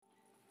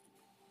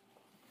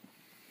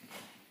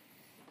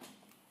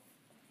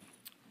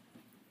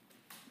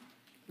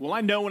Well,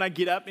 I know when I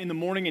get up in the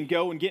morning and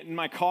go and get in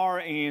my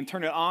car and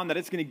turn it on that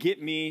it's going to get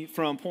me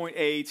from point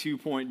A to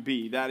point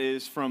B. That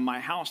is from my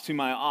house to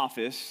my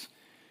office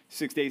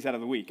 6 days out of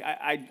the week.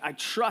 I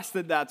trust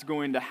that that's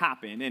going to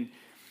happen. And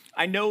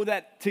I know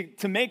that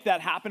to make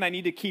that happen, I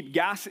need to keep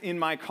gas in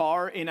my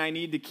car, and I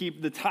need to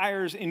keep the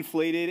tires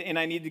inflated, and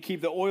I need to keep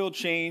the oil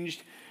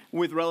changed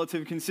with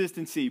relative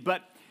consistency.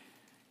 But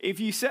if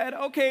you said,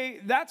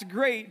 okay, that's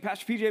great,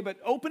 Pastor PJ, but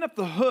open up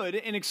the hood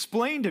and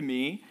explain to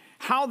me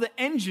how the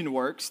engine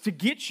works to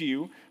get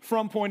you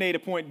from point A to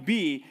point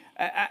B,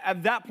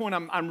 at that point,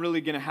 I'm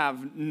really going to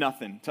have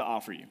nothing to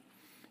offer you.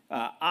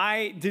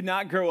 I did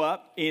not grow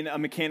up in a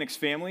mechanics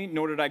family,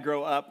 nor did I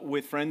grow up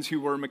with friends who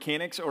were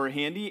mechanics or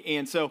handy.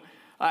 And so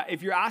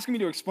if you're asking me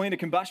to explain a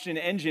combustion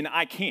engine,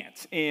 I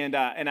can't. And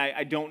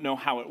I don't know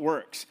how it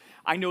works.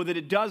 I know that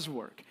it does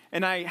work.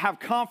 And I have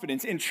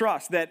confidence and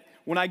trust that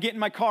when I get in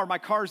my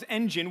car's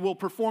engine will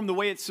perform the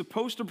way it's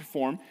supposed to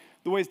perform,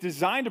 the way it's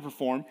designed to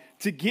perform,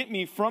 to get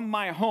me from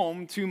my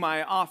home to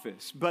my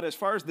office. But as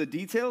far as the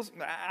details,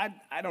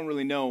 I don't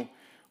really know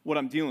what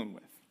I'm dealing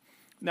with.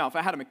 Now, if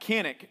I had a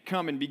mechanic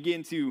come and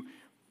begin to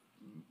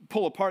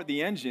pull apart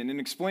the engine and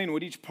explain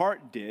what each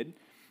part did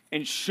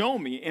and show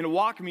me and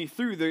walk me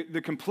through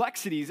the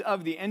complexities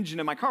of the engine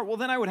of my car, well,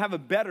 then I would have a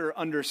better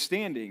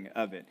understanding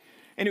of it.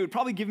 And it would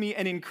probably give me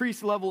an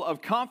increased level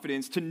of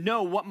confidence to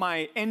know what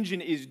my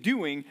engine is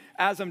doing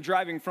as I'm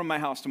driving from my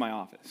house to my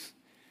office.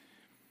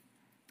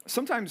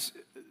 Sometimes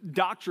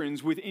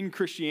doctrines within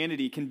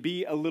Christianity can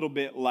be a little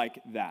bit like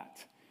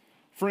that.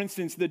 For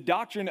instance, the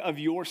doctrine of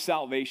your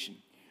salvation.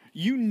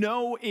 You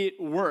know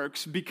it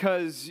works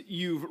because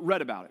you've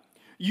read about it.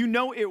 You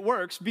know it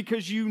works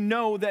because you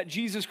know that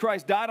Jesus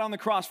Christ died on the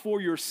cross for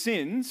your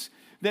sins,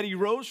 that he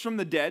rose from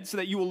the dead so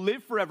that you will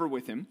live forever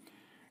with him,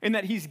 and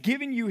that he's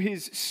given you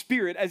his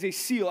spirit as a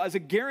seal, as a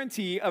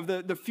guarantee of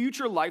the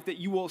future life that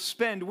you will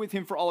spend with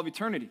him for all of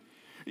eternity.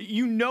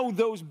 You know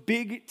those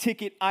big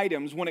ticket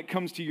items when it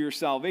comes to your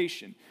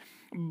salvation.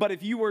 But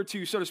if you were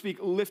to, so to speak,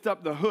 lift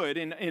up the hood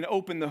and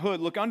open the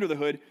hood, look under the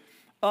hood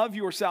of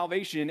your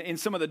salvation and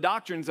some of the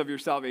doctrines of your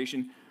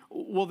salvation,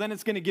 well, then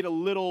it's going to get a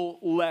little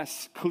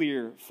less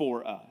clear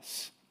for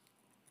us.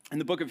 In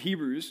the book of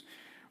Hebrews,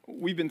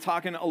 we've been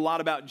talking a lot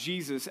about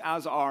Jesus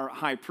as our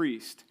high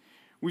priest.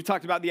 We've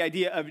talked about the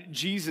idea of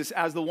Jesus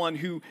as the one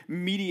who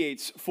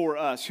mediates for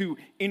us, who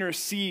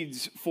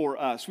intercedes for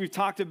us. We've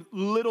talked a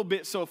little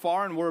bit so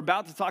far, and we're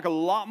about to talk a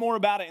lot more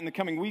about it in the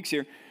coming weeks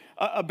here,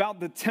 about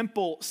the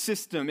temple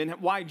system and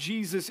why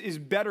Jesus is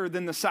better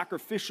than the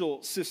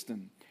sacrificial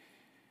system.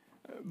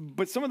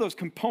 But some of those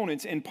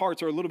components and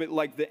parts are a little bit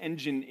like the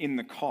engine in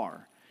the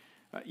car.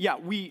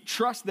 We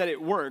trust that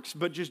it works,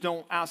 but just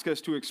don't ask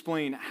us to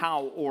explain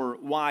how or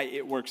why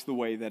it works the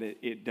way that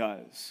it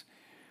does.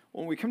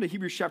 When we come to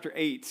Hebrews chapter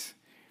 8,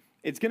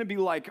 it's going to be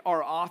like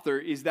our author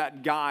is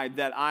that guide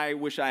that I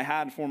wish I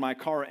had for my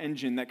car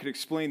engine that could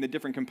explain the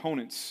different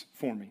components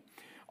for me.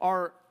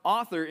 Our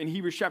author in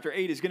Hebrews chapter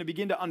 8 is going to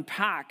begin to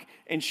unpack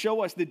and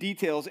show us the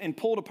details and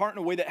pull it apart in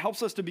a way that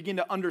helps us to begin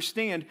to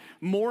understand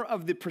more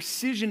of the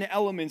precision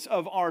elements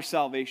of our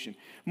salvation,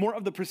 more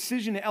of the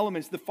precision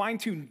elements, the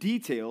fine-tuned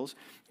details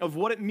of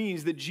what it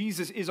means that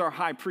Jesus is our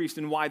high priest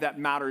and why that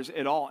matters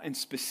at all, and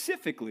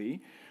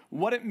specifically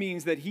what it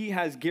means that he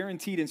has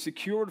guaranteed and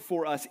secured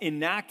for us,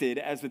 enacted,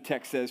 as the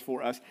text says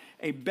for us,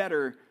 a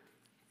better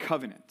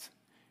covenant.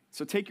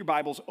 So take your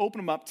Bibles, open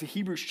them up to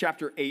Hebrews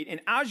chapter 8, and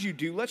as you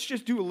do, let's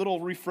just do a little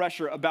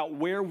refresher about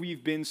where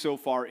we've been so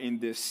far in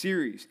this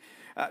series.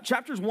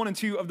 Chapters 1 and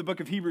 2 of the book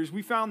of Hebrews,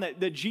 we found that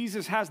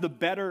Jesus has the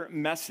better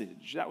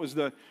message. That was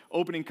the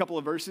opening couple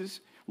of verses.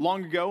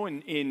 Long ago,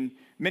 and in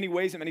many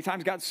ways and many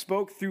times, God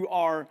spoke through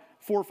our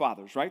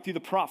forefathers, right? Through the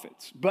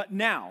prophets. But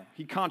now,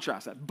 he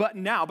contrasts that.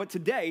 But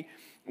today,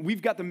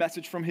 we've got the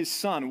message from his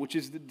son, which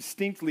is the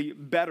distinctly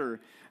better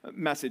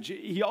message.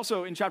 He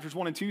also, in chapters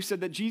 1 and 2,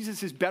 said that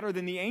Jesus is better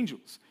than the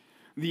angels.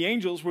 The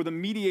angels were the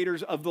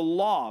mediators of the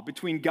law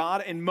between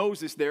God and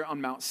Moses there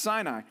on Mount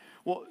Sinai.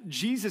 Well,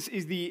 Jesus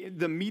is the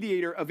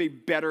mediator of a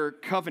better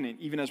covenant,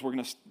 even as we're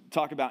going to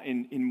talk about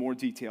in more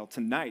detail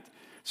tonight.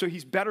 So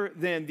he's better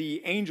than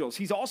the angels.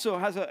 He's also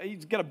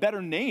he's got a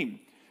better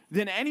name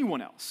than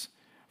anyone else.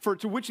 For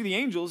to which of the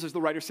angels, as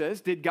the writer says,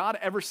 did God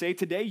ever say,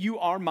 "Today you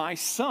are my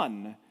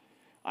son,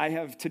 I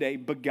have today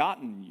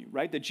begotten you,"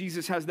 right? That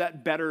Jesus has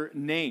that better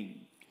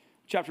name.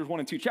 Chapters 1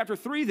 and 2. Chapter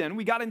 3, then,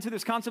 we got into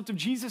this concept of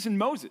Jesus and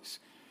Moses.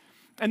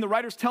 And the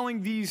writer's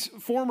telling these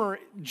former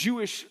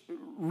Jewish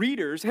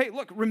readers, hey,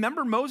 look,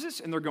 remember Moses?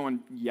 And they're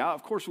going, yeah,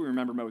 of course we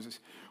remember Moses.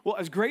 Well,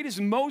 as great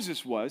as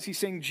Moses was, he's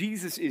saying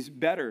Jesus is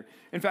better.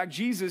 In fact,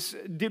 Jesus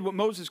did what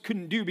Moses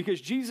couldn't do because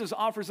Jesus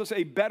offers us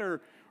a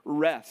better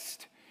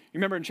rest. You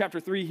remember in chapter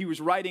 3, he was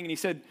writing and he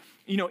said,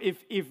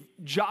 if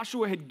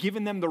Joshua had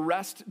given them the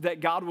rest that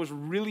God was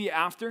really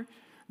after,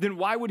 then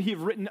why would he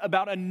have written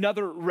about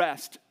another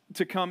rest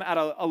to come at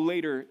a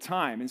later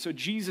time? And so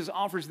Jesus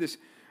offers this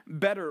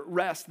better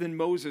rest than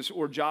Moses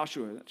or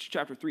Joshua. That's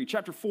chapter 3.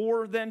 Chapter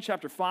 4, then,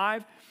 chapter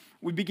 5,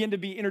 we begin to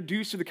be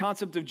introduced to the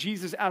concept of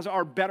Jesus as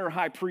our better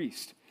high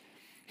priest.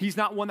 He's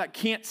not one that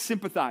can't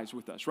sympathize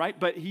with us, right?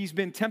 But he's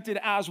been tempted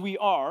as we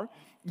are,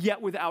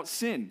 yet without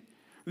sin.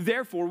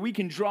 Therefore, we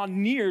can draw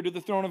near to the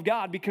throne of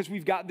God because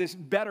we've got this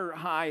better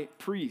high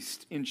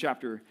priest in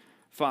chapter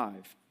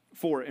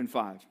 4 and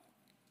 5.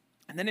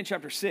 And then in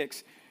chapter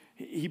 6,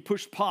 he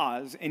pushed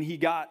pause and he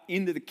got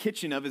into the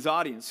kitchen of his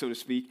audience, so to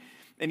speak,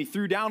 and he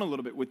threw down a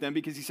little bit with them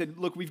because he said,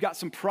 look, we've got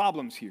some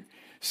problems here.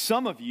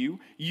 Some of you,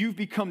 you've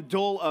become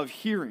dull of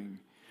hearing.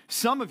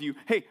 Some of you,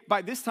 hey,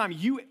 by this time,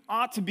 you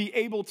ought to be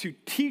able to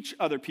teach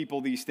other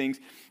people these things,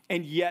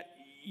 and yet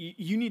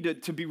you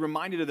need to be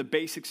reminded of the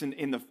basics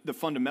and the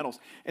fundamentals.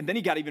 And then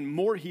he got even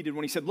more heated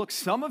when he said, look,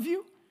 some of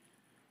you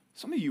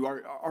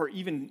are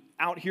even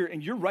out here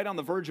and you're right on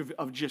the verge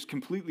of just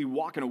completely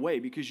walking away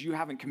because you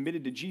haven't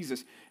committed to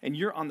Jesus and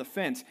you're on the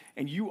fence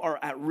and you are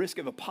at risk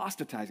of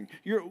apostatizing.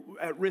 You're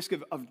at risk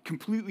of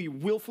completely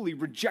willfully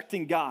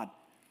rejecting God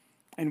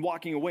and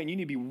walking away. And you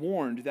need to be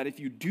warned that if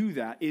you do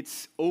that,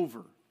 it's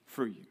over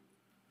for you.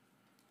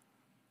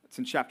 It's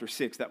in chapter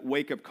 6, that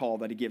wake-up call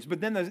that he gives. But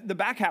then the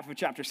back half of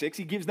chapter 6,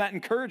 he gives that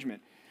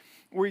encouragement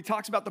where he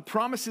talks about the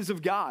promises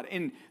of God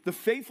and the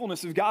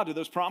faithfulness of God to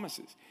those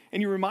promises.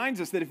 And he reminds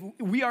us that if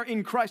we are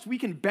in Christ, we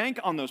can bank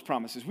on those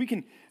promises. We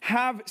can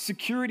have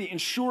security and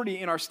surety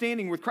in our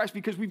standing with Christ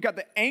because we've got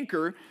the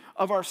anchor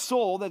of our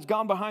soul that's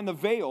gone behind the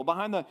veil,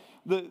 behind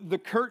the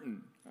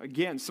curtain.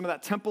 Again, some of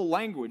that temple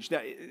language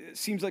that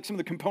seems like some of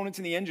the components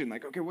in the engine.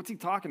 Like, okay, what's he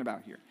talking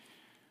about here?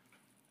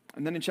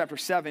 And then in chapter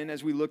 7,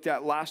 as we looked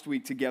at last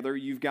week together,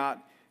 you've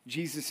got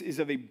Jesus is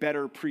of a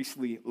better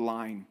priestly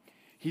line.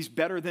 He's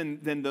better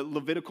than the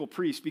Levitical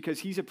priest because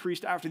he's a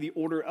priest after the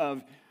order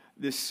of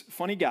this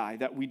funny guy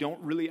that we don't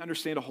really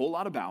understand a whole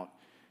lot about,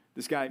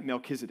 this guy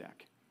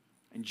Melchizedek.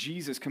 And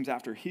Jesus comes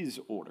after his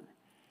order.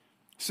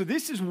 So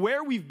this is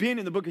where we've been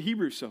in the book of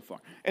Hebrews so far.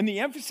 And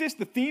the emphasis,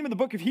 the theme of the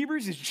book of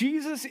Hebrews is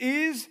Jesus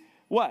is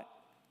what?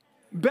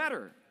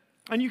 Better.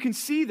 And you can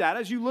see that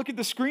as you look at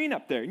the screen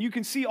up there. And you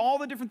can see all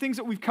the different things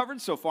that we've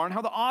covered so far and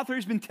how the author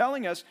has been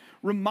telling us,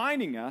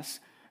 reminding us,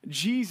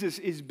 Jesus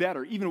is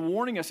better, even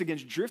warning us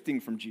against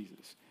drifting from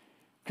Jesus.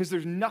 Because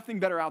there's nothing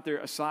better out there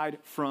aside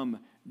from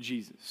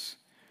Jesus.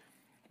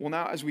 Well,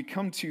 now as we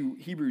come to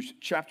Hebrews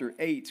chapter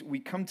 8, we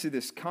come to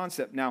this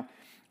concept now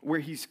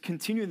where he's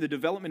continuing the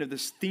development of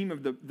this theme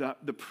of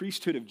the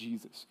priesthood of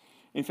Jesus.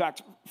 In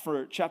fact,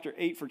 for chapter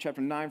 8, for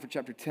chapter 9, for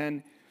chapter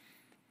 10,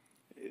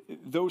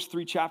 those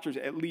 3 chapters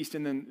at least,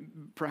 and then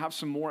perhaps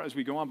some more as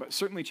we go on, but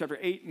certainly chapter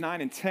 8,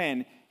 9, and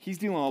 10, he's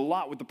dealing a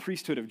lot with the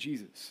priesthood of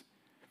Jesus.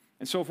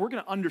 And so if we're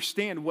going to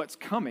understand what's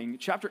coming,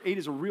 chapter 8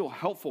 is a real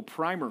helpful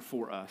primer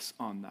for us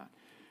on that.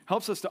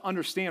 Helps us to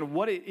understand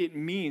what it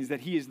means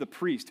that he is the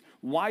priest,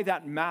 why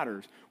that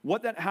matters,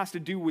 what that has to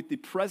do with the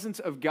presence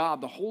of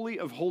God, the Holy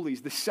of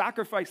Holies, the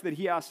sacrifice that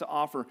he has to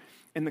offer,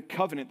 and the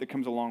covenant that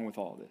comes along with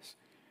all this.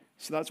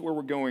 So that's where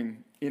we're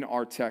going in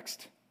our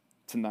text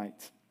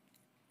tonight.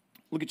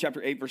 Look at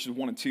chapter 8, verses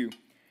 1 and 2.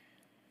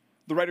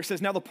 The writer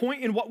says, now the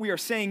point in what we are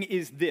saying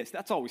is this.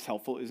 That's always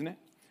helpful, isn't it?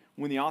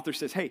 When the author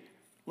says, hey,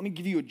 let me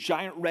give you a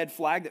giant red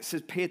flag that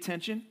says pay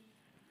attention.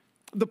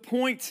 The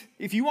point,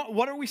 if you want,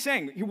 what are we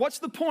saying? What's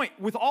the point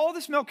with all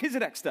this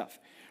Melchizedek stuff?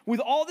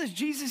 With all this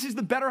Jesus is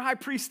the better high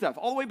priest stuff,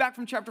 all the way back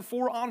from chapter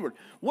 4 onward.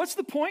 What's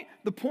the point?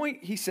 The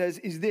point, he says,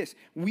 is this.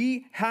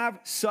 We have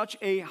such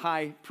a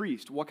high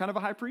priest. What kind of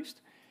a high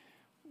priest?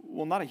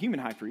 Well, not a human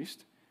high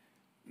priest.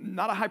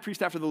 Not a high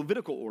priest after the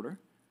Levitical order.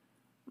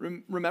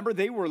 Remember,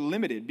 they were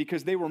limited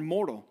because they were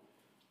mortal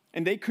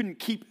and they couldn't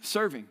keep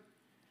serving.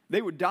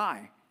 They would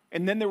die.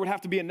 And then there would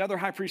have to be another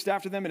high priest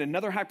after them and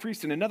another high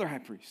priest and another high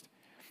priest.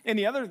 And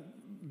the other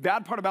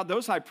bad part about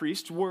those high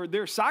priests were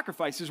their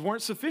sacrifices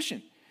weren't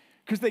sufficient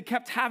because they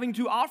kept having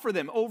to offer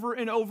them over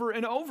and over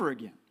and over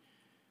again.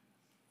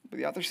 But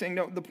the author's saying,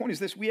 no, the point is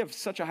this. We have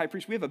such a high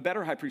priest. We have a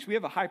better high priest. We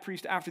have a high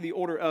priest after the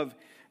order of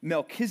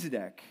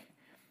Melchizedek.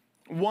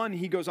 One,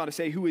 he goes on to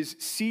say, who is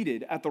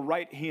seated at the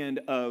right hand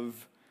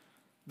of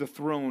the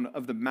throne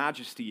of the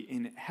majesty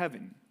in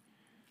heaven.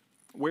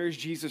 Where is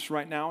Jesus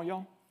right now,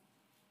 y'all?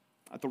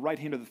 At the right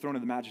hand of the throne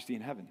of the majesty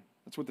in heaven.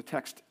 That's what the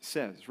text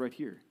says right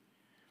here.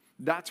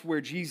 That's where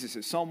Jesus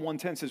is. Psalm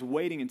 110 says,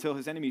 waiting until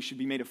his enemies should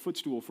be made a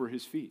footstool for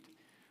his feet.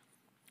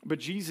 But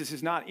Jesus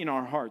is not in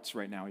our hearts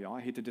right now, y'all.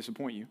 I hate to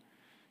disappoint you.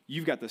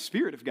 You've got the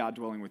Spirit of God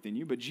dwelling within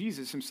you, but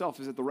Jesus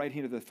himself is at the right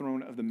hand of the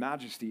throne of the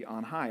majesty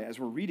on high, as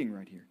we're reading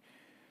right here.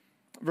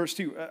 Verse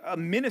 2, a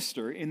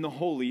minister in the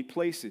holy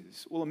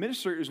places. Well, a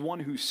minister is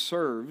one who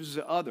serves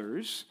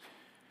others.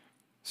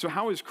 So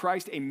how is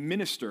Christ a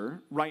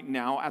minister right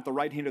now at the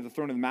right hand of the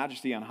throne of the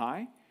majesty on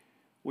high?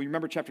 Well, you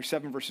remember chapter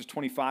 7, verses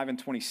 25 and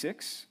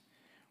 26,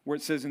 where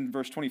it says in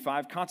verse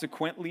 25,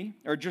 consequently,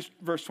 or just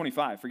verse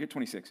 25, forget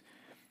 26.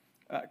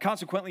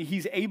 Consequently,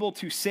 he's able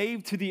to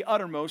save to the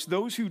uttermost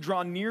those who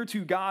draw near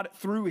to God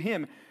through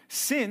him,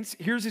 since,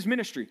 here's his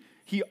ministry,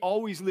 he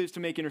always lives to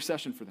make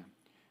intercession for them.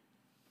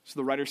 So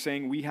the writer's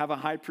saying, we have a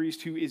high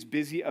priest who is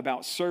busy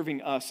about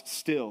serving us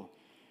still.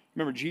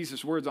 Remember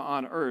Jesus' words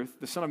on earth,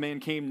 the Son of Man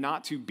came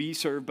not to be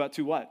served, but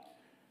to what?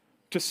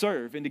 To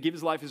serve and to give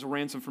his life as a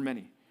ransom for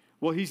many.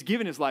 Well, he's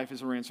given his life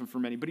as a ransom for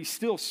many, but he's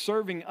still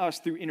serving us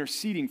through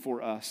interceding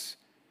for us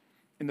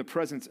in the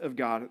presence of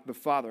God the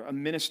Father, a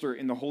minister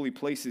in the holy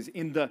places,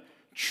 in the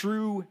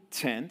true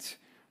tent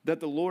that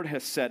the Lord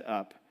has set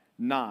up,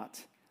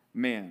 not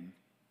man.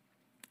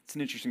 It's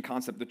an interesting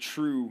concept, the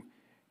true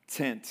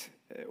tent.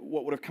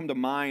 What would have come to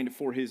mind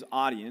for his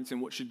audience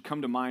and what should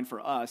come to mind for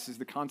us is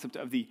the concept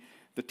of the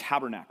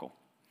tabernacle.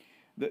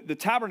 The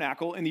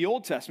tabernacle in the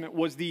Old Testament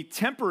was the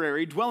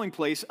temporary dwelling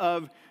place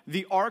of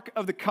the Ark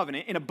of the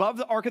Covenant, and above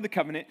the Ark of the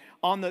Covenant,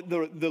 on the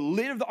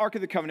lid of the Ark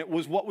of the Covenant,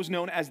 was what was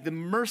known as the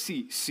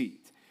mercy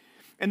seat.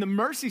 And the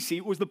mercy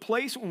seat was the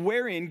place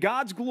wherein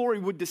God's glory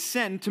would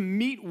descend to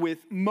meet with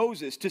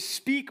Moses, to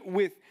speak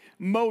with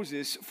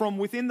Moses from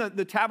within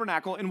the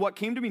tabernacle in what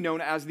came to be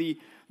known as the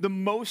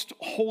most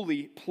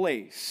holy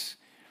place.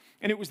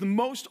 And it was the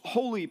most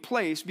holy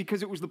place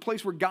because it was the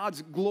place where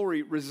God's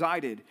glory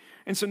resided.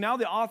 And so now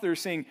the author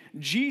is saying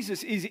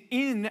Jesus is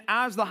in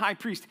as the high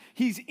priest.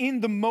 He's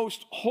in the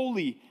most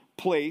holy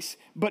place.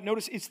 But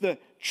notice it's the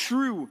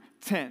true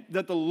tent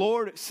that the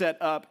Lord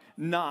set up,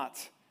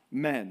 not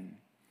men.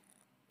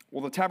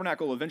 Well, the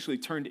tabernacle eventually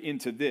turned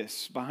into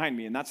this behind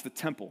me, and that's the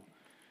temple.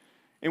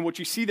 And what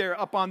you see there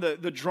up on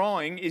the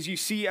drawing is you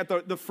see at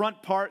the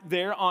front part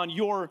there on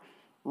your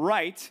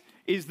right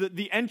is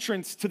the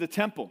entrance to the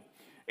temple.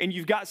 And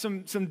you've got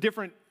some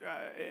different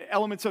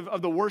elements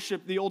of the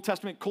worship, the Old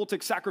Testament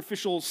cultic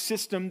sacrificial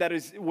system that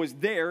was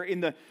there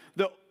in the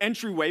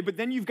entryway. But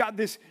then you've got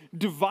this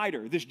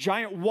divider, this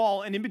giant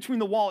wall, and in between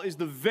the wall is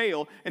the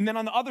veil. And then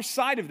on the other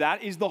side of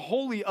that is the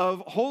Holy of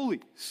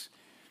Holies.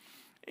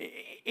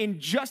 And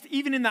just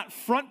even in that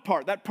front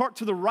part, that part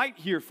to the right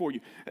here for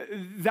you,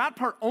 that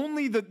part,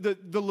 only the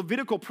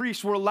Levitical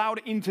priests were allowed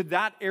into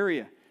that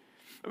area.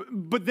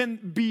 But then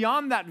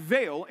beyond that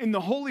veil, in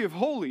the Holy of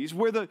Holies,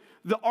 where the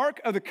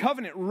Ark of the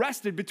Covenant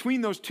rested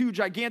between those two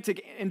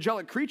gigantic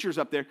angelic creatures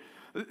up there,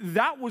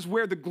 that was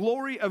where the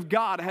glory of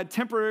God had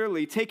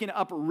temporarily taken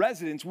up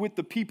residence with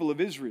the people of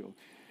Israel.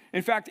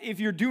 In fact, if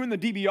you're doing the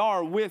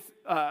DBR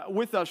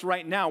with us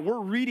right now, we're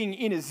reading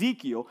in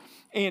Ezekiel,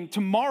 and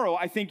tomorrow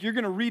I think you're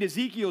going to read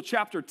Ezekiel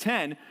chapter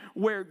 10,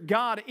 where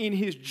God, in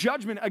his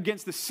judgment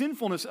against the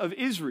sinfulness of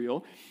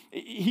Israel,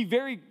 he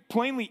very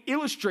plainly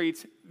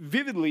illustrates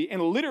vividly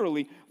and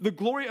literally the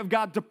glory of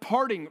God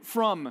departing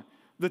from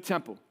the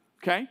temple,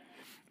 okay?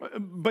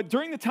 But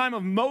during the time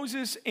of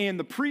Moses and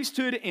the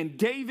priesthood and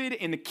David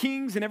and the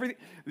kings and everything,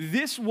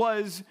 this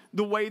was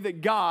the way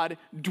that God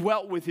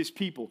dwelt with his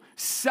people,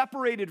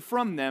 separated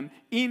from them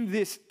in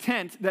this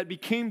tent that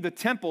became the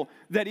temple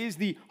that is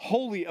the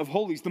Holy of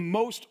Holies, the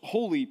most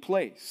holy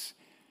place.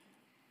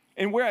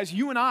 And whereas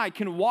you and I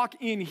can walk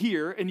in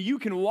here and you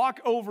can walk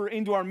over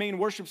into our main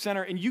worship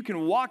center and you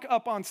can walk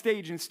up on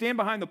stage and stand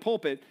behind the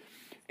pulpit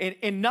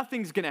and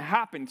nothing's going to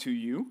happen to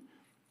you,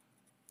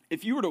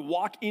 if you were to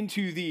walk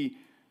into the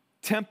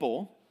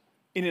temple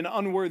in an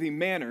unworthy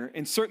manner,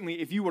 and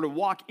certainly if you were to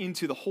walk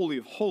into the Holy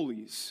of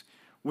Holies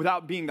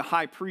without being the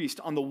high priest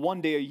on the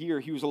one day a year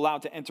he was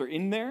allowed to enter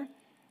in there,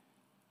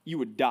 you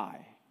would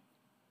die.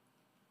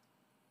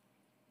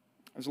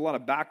 There's a lot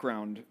of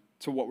background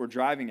to what we're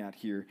driving at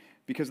here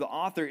because the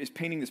author is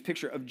painting this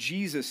picture of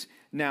Jesus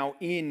now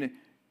in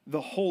the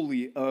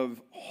Holy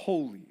of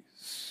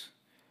Holies.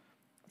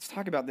 Let's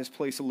talk about this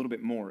place a little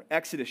bit more.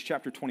 Exodus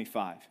chapter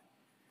 25.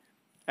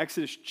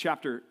 Exodus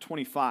chapter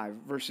 25,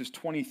 verses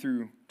 20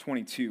 through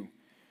 22.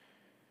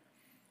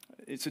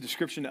 It's a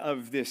description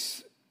of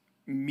this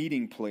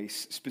meeting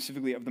place,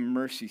 specifically of the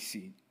mercy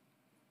seat.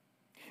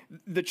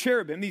 The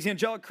cherubim, these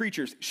angelic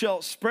creatures,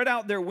 shall spread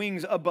out their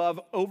wings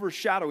above,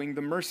 overshadowing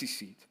the mercy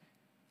seat.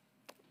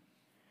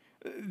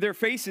 Their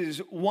faces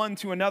one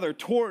to another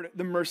toward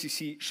the mercy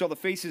seat shall the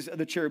faces of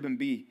the cherubim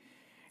be.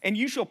 And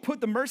you shall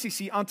put the mercy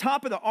seat on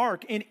top of the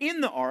ark, and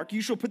in the ark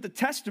you shall put the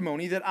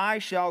testimony that I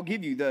shall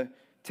give you, the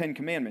 10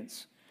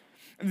 Commandments.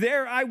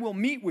 There I will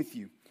meet with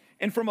you,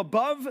 and from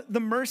above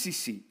the mercy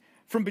seat,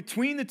 from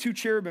between the two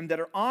cherubim that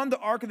are on the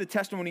ark of the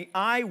testimony,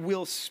 I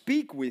will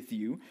speak with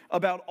you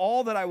about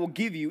all that I will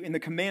give you in the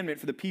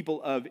commandment for the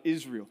people of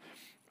Israel.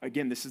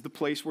 Again, this is the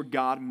place where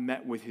God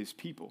met with his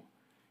people,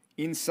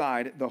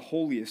 inside the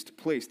holiest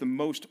place, the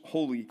most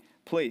holy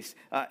place.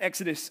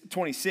 Exodus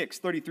 26,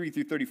 33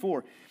 through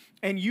 34.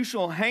 And you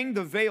shall hang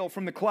the veil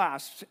from the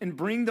clasps and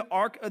bring the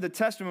ark of the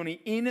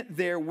testimony in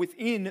there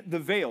within the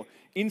veil,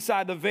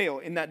 inside the veil,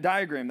 in that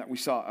diagram that we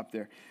saw up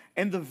there.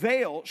 And the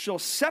veil shall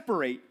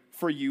separate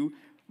for you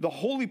the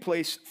holy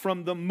place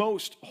from the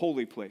most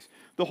holy place.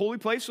 The holy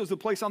place was the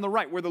place on the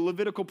right where the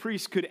Levitical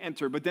priests could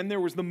enter, but then there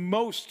was the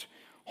most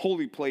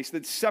holy place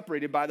that's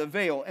separated by the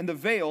veil. And the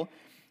veil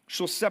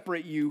shall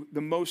separate you,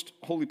 the most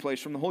holy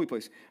place, from the holy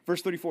place.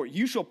 Verse 34,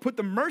 you shall put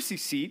the mercy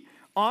seat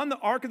on the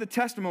ark of the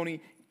testimony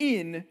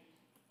in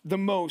the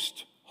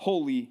most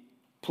holy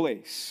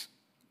place.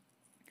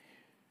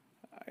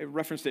 I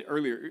referenced it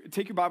earlier.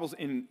 Take your Bibles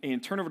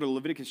and turn over to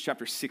Leviticus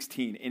chapter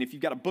 16. And if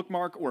you've got a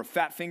bookmark or a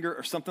fat finger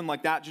or something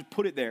like that, just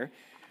put it there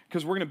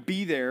because we're going to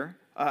be there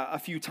a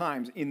few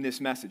times in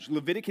this message.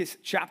 Leviticus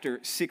chapter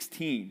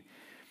 16.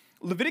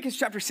 Leviticus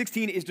chapter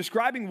 16 is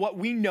describing what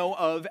we know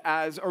of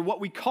as, or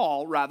what we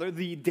call, rather,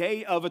 the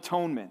Day of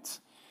Atonement.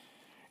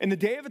 And the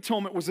Day of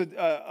Atonement was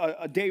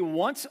a day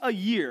once a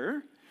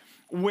year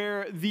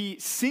where the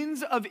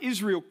sins of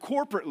Israel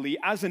corporately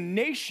as a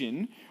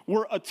nation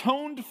were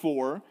atoned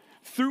for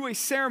through a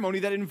ceremony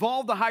that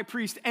involved the high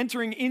priest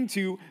entering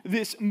into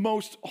this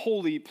most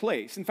holy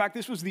place. In fact,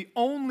 this was the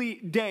only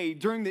day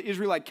during the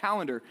Israelite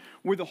calendar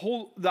where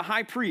the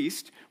high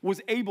priest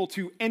was able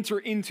to enter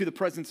into the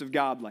presence of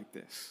God like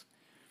this.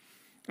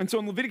 And so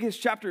in Leviticus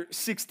chapter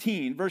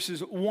 16,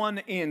 verses 1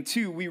 and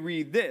 2, we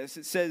read this.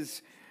 It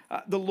says,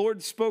 the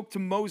Lord spoke to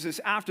Moses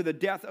after the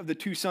death of the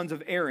two sons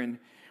of Aaron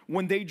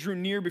when they drew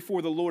near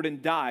before the Lord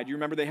and died. You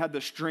remember they had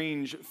the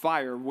strange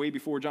fire way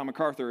before John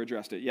MacArthur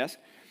addressed it, yes?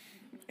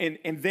 And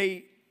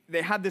they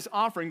had this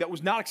offering that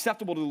was not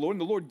acceptable to the Lord,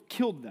 and the Lord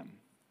killed them.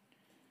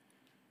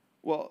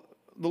 Well,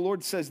 the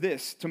Lord says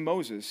this to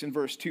Moses in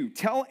verse 2,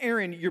 tell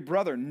Aaron your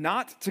brother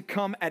not to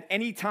come at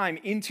any time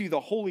into the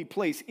holy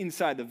place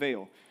inside the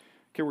veil.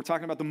 Okay, we're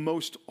talking about the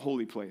most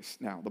holy place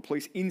now, the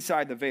place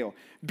inside the veil,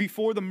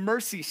 before the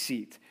mercy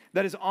seat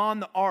that is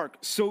on the ark,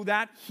 so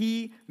that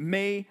he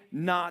may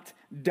not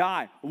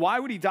die. Why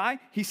would he die?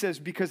 He says,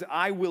 because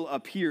I will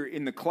appear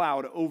in the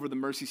cloud over the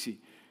mercy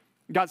seat.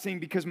 God's saying,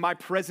 because my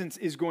presence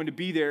is going to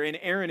be there, and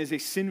Aaron is a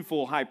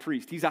sinful high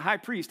priest. He's a high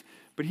priest,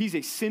 but he's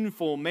a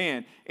sinful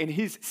man, and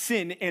his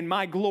sin and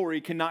my glory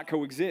cannot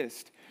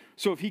coexist.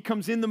 So if he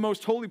comes in the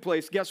most holy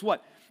place, guess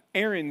what?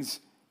 Aaron's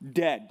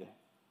dead.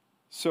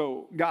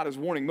 So God is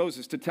warning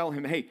Moses to tell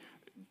him, hey,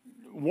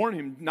 warn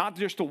him not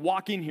just to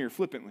walk in here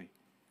flippantly.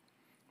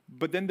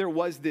 But then there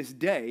was this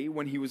day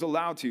when he was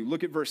allowed to.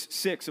 Look at verse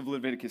 6 of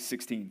Leviticus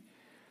 16.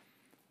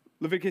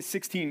 Leviticus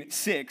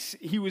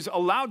 16:6, he was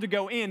allowed to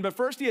go in, but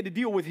first he had to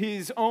deal with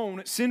his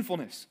own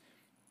sinfulness.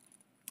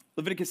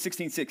 Leviticus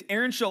 16:6,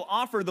 Aaron shall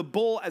offer the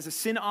bull as a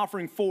sin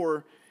offering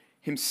for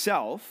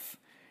himself,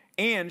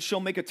 and shall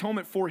make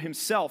atonement for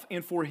himself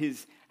and for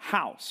his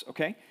house,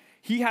 okay?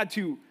 He had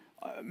to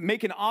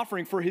make an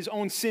offering for his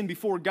own sin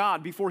before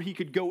God before he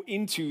could go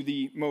into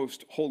the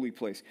most holy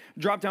place.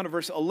 Drop down to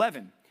verse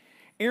 11.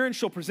 Aaron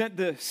shall present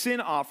the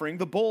sin offering,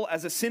 the bull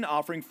as a sin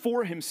offering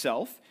for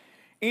himself,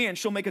 and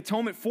shall make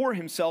atonement for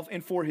himself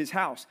and for his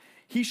house.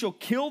 He shall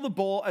kill the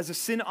bull as a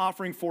sin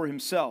offering for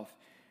himself,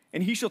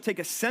 and he shall take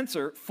a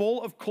censer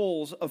full of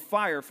coals of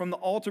fire from the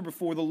altar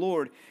before the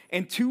Lord,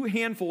 and 2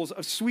 handfuls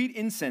of sweet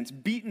incense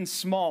beaten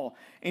small,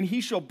 and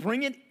he shall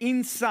bring it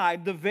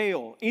inside the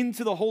veil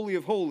into the Holy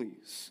of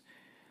Holies.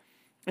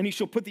 And he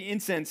shall put the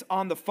incense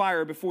on the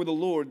fire before the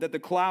Lord, that the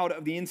cloud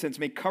of the incense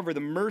may cover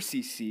the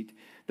mercy seat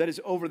that is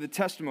over the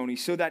testimony,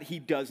 so that he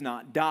does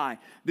not die.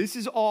 This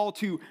is all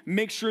to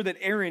make sure that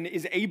Aaron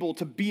is able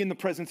to be in the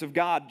presence of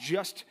God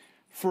just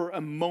for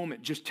a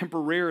moment, just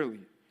temporarily,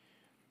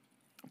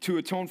 to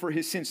atone for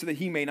his sins so that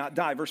he may not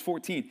die. Verse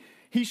 14,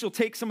 he shall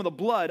take some of the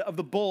blood of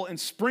the bull and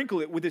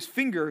sprinkle it with his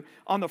finger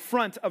on the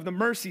front of the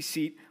mercy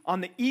seat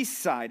on the east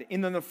side.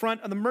 And on the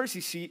front of the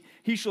mercy seat,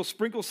 he shall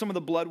sprinkle some of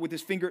the blood with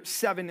his finger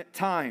 7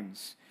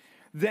 times.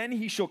 Then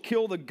he shall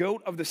kill the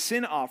goat of the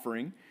sin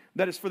offering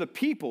that is for the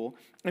people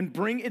and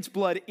bring its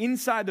blood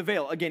inside the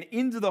veil, again,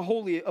 into the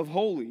Holy of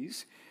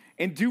Holies,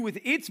 and do with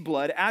its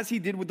blood as he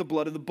did with the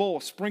blood of the bull,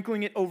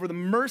 sprinkling it over the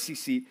mercy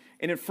seat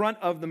and in front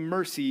of the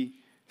mercy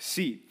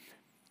seat.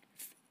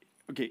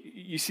 Okay,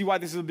 you see why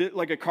this is a bit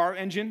like a car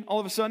engine all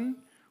of a sudden?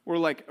 We're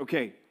like,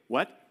 okay,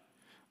 what?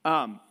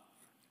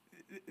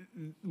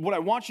 What I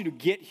want you to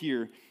get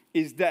here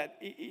is that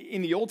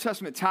in the Old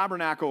Testament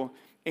tabernacle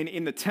and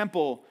in the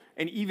temple,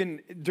 and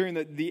even during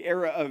the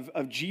era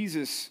of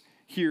Jesus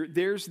here,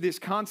 there's this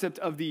concept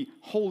of the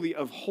Holy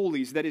of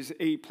Holies. That is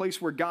a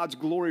place where God's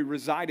glory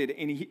resided,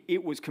 and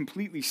it was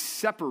completely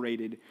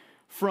separated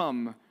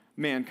from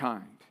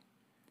mankind.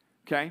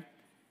 Okay?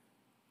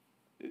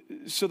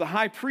 So the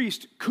high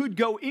priest could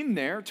go in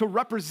there to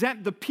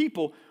represent the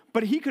people,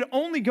 but he could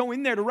only go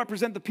in there to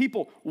represent the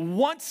people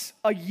once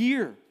a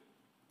year.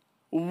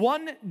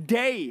 1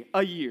 day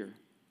a year.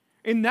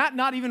 And that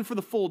not even for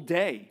the full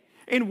day.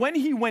 And when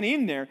he went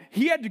in there,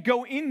 he had to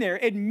go in there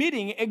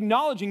admitting,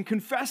 acknowledging,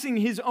 confessing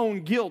his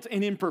own guilt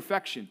and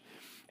imperfection.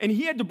 And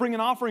he had to bring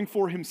an offering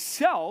for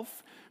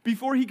himself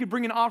before he could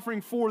bring an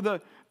offering for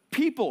the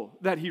people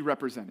that he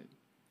represented.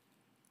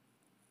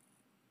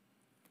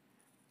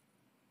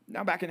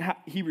 Now back in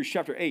Hebrews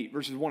chapter 8,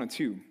 verses 1 and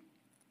 2,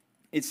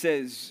 it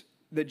says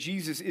that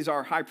Jesus is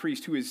our high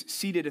priest who is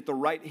seated at the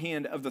right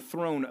hand of the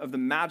throne of the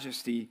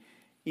majesty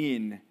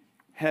in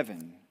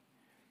heaven.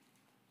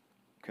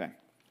 Okay.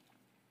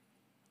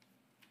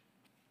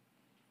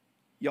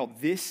 Y'all,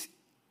 this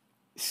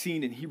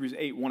scene in Hebrews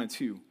 8, 1 and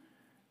 2,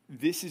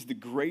 this is the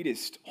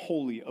greatest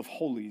holy of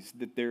holies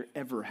that there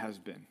ever has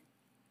been.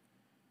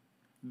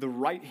 The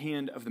right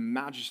hand of the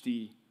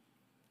majesty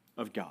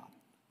of God.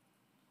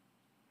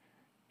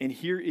 And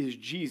here is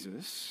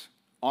Jesus,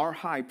 our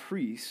high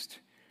priest,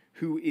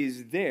 who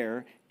is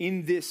there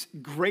in this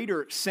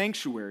greater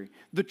sanctuary,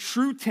 the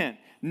true tent,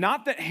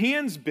 not that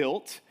hands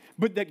built,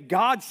 but that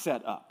God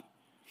set up.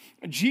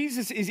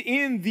 Jesus is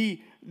in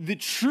the the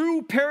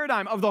true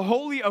paradigm of the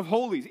Holy of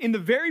Holies, in the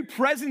very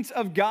presence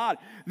of God,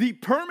 the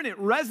permanent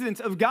residence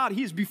of God.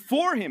 He is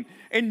before him.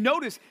 And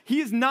notice,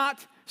 he is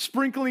not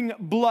sprinkling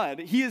blood.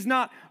 He is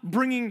not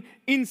bringing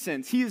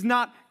incense. He is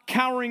not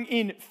cowering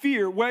in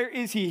fear. Where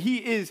is he? He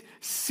is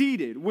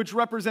seated, which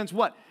represents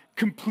what?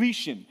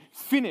 Completion,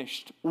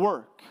 finished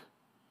work.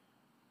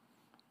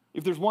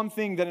 If there's one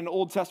thing that an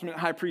Old Testament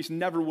high priest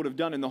never would have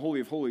done in the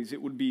Holy of Holies,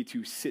 it would be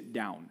to sit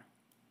down.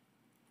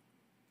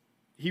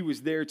 He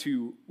was there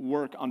to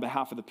work on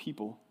behalf of the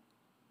people.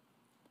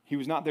 He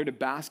was not there to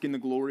bask in the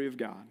glory of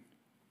God.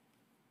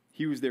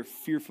 He was there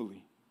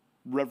fearfully,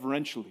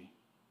 reverentially,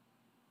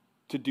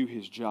 to do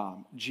his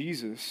job.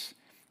 Jesus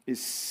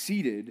is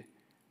seated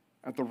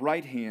at the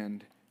right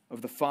hand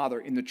of the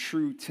Father in the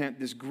true tent,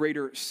 this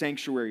greater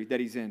sanctuary that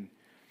he's in.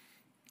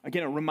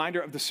 Again, a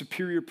reminder of the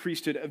superior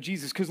priesthood of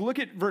Jesus. Because look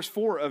at verse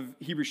 4 of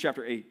Hebrews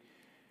chapter 8.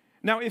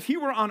 Now, if he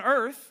were on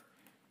earth,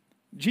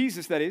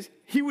 Jesus that is,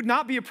 he would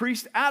not be a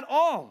priest at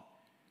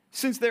all,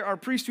 since there are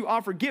priests who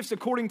offer gifts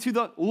according to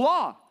the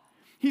law.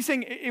 He's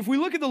saying, if we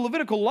look at the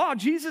Levitical law,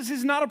 Jesus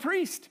is not a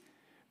priest.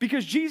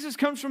 Because Jesus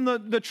comes from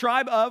the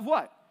tribe of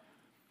what?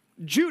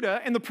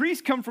 Judah, and the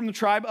priests come from the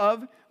tribe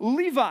of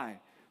Levi.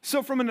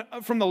 So from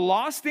the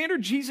law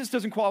standard, Jesus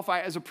doesn't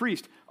qualify as a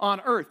priest on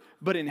earth.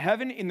 But in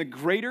heaven, in the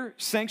greater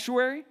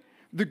sanctuary,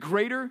 the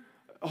greater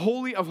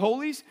Holy of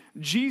Holies,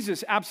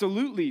 Jesus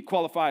absolutely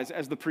qualifies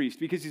as the priest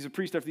because he's a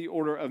priest after the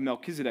order of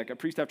Melchizedek, a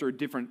priest after a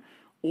different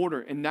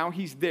order. And now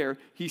he's there,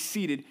 he's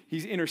seated,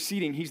 he's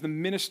interceding, he's the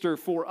minister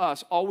for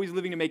us, always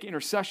living to make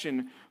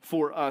intercession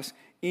for us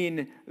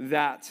in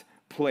that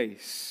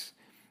place.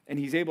 And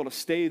he's able to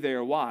stay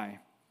there. Why?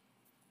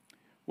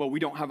 Well, we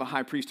don't have a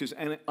high priest who's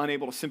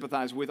unable to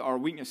sympathize with our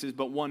weaknesses,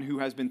 but one who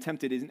has been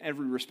tempted in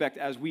every respect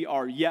as we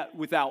are, yet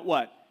without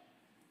what?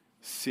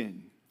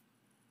 Sin.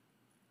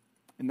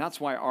 And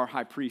that's why our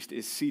high priest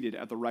is seated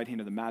at the right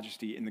hand of the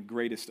majesty in the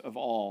greatest of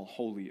all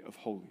holy of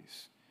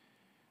holies.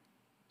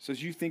 So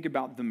as you think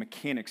about the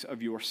mechanics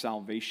of your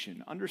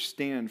salvation,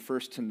 understand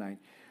first tonight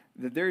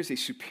that there is a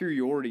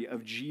superiority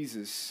of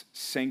Jesus'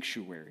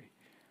 sanctuary.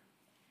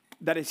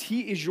 That is,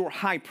 he is your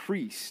high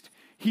priest.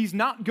 He's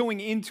not going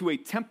into a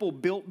temple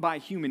built by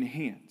human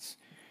hands.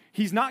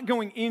 He's not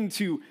going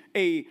into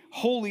a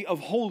holy of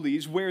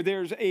holies where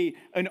there's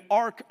an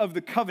ark of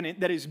the covenant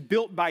that is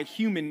built by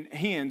human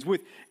hands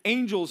with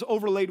angels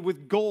overlaid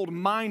with gold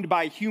mined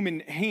by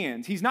human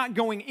hands. He's not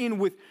going in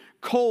with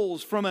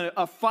coals from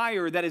a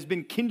fire that has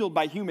been kindled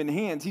by human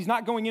hands. He's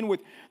not going in with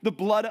the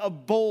blood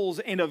of bulls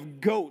and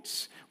of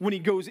goats when he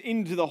goes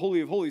into the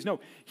Holy of Holies. No,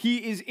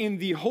 he is in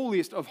the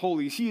holiest of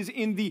holies. He is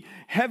in the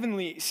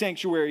heavenly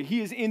sanctuary.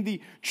 He is in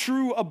the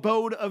true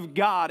abode of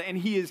God, and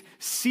he is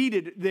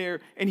seated there,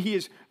 and he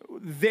is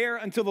there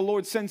until the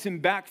Lord sends him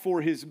back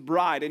for his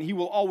bride, and he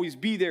will always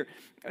be there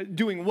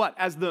doing what?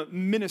 As the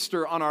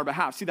minister on our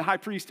behalf. See, the high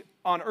priest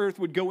on earth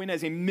would go in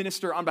as a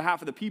minister on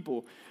behalf of the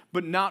people,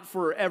 but not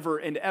forever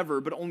and ever,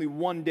 but only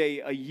one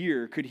day a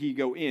year could he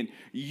go in.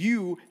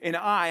 You and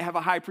I have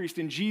a high priest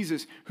in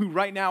Jesus who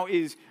right now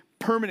is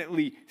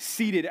permanently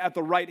seated at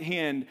the right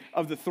hand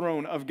of the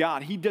throne of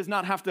God. He does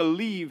not have to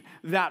leave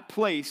that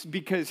place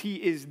because he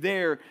is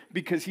there,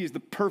 because he is the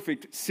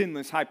perfect,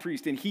 sinless high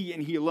priest, and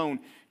he alone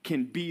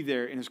can be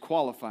there and is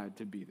qualified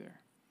to be there.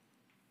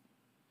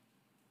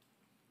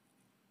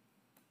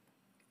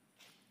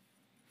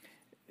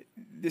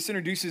 This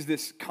introduces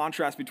this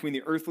contrast between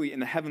the earthly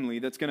and the heavenly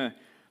that's going to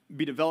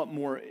be developed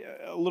more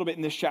a little bit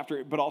in this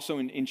chapter, but also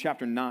in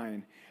chapter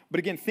 9. But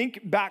again,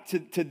 think back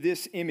to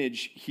this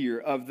image here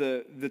of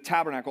the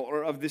tabernacle,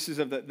 or of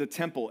the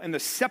temple, and the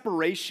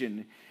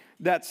separation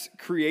that's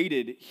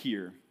created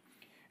here.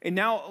 And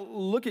now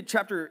look at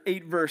chapter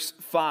 8, verse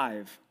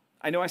 5.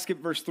 I know I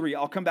skipped verse 3.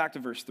 I'll come back to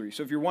verse 3.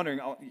 So if you're wondering,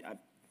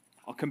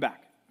 I'll come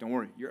back. Don't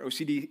worry. Your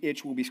OCD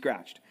itch will be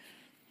scratched.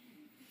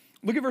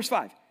 Look at verse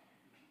 5.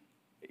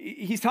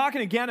 He's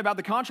talking again about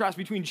the contrast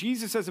between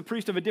Jesus as a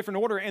priest of a different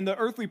order and the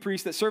earthly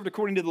priests that served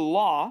according to the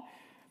law,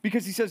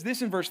 because he says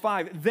this in verse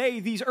 5,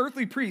 these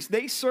earthly priests,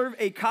 they serve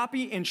a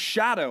copy and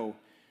shadow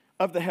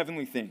of the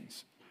heavenly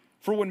things.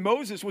 For when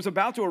Moses was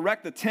about to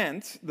erect the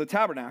tent, the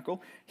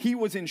tabernacle, he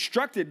was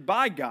instructed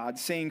by God,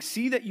 saying,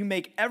 see that you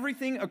make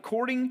everything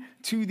according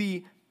to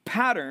the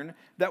pattern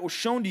that was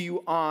shown to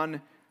you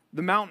on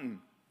the mountain.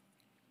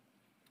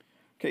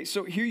 Okay,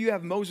 so here you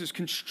have Moses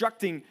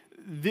constructing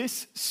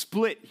this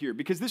split here,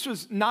 because this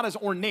was not as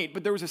ornate,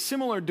 but there was a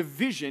similar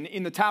division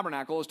in the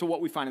tabernacle as to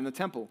what we find in the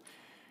temple.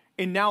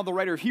 And now the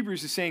writer of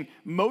Hebrews is saying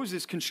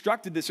Moses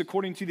constructed this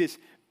according to this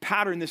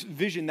pattern, this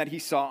vision that he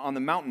saw on the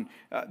mountain.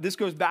 This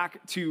goes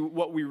back to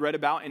what we read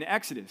about in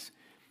Exodus.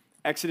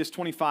 Exodus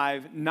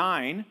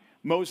 25:9,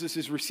 Moses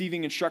is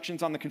receiving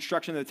instructions on the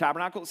construction of the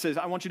tabernacle. It says,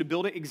 I want you to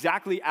build it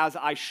exactly as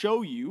I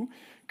show you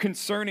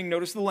concerning,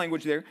 notice the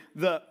language there,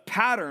 the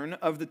pattern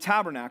of the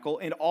tabernacle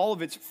and all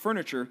of its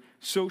furniture,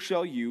 so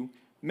shall you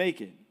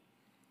make it.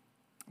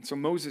 And so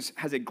Moses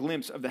has a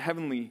glimpse of the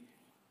heavenly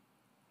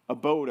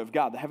abode of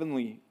God, the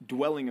heavenly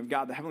dwelling of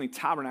God, the heavenly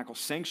tabernacle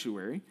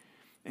sanctuary,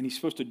 and he's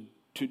supposed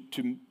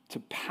to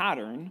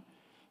pattern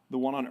the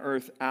one on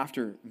earth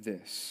after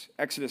this.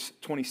 Exodus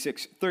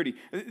 26:30.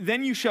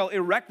 Then you shall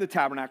erect the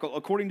tabernacle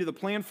according to the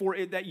plan for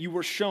it that you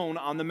were shown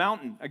on the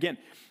mountain. Again,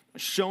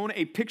 shown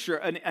a picture,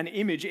 an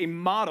image, a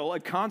model, a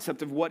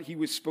concept of what he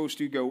was supposed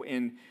to go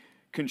and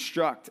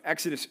construct.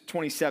 Exodus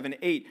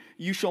 27:8.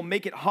 You shall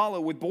make it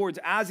hollow with boards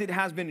as it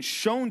has been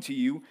shown to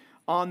you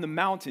on the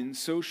mountain,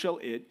 so shall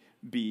it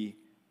be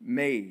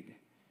made.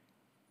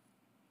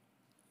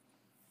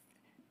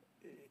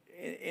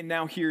 And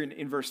now here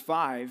in verse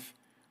 5,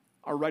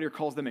 our writer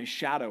calls them a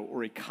shadow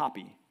or a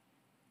copy.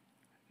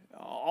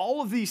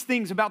 All of these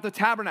things about the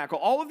tabernacle,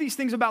 all of these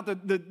things about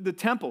the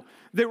temple,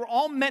 they were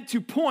all meant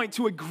to point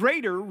to a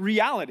greater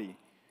reality.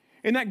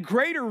 And that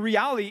greater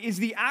reality is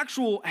the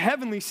actual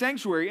heavenly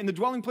sanctuary and the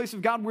dwelling place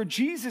of God where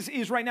Jesus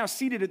is right now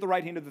seated at the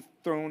right hand of the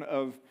throne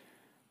of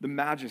the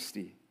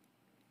majesty.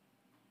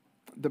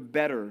 The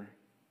better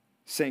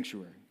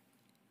sanctuary.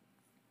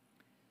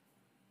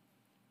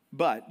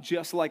 But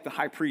just like the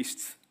high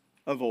priests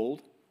of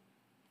old,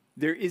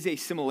 there is a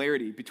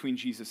similarity between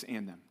Jesus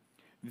and them.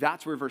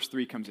 That's where verse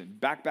 3 comes in.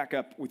 Back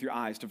up with your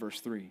eyes to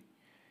verse 3.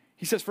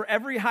 He says, for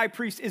every high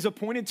priest is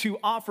appointed to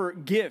offer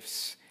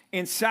gifts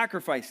and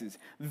sacrifices.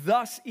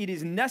 Thus it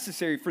is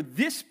necessary for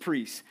this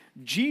priest,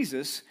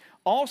 Jesus,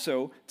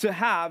 also to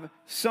have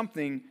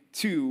something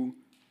to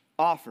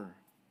offer.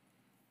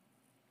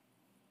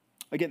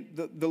 Again,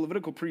 the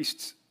Levitical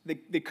priests,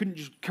 they couldn't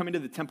just come into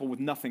the temple with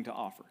nothing to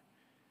offer.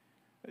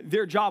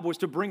 Their job was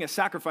to bring a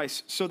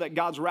sacrifice so that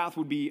God's wrath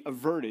would be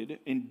averted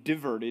and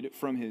diverted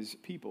from his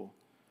people.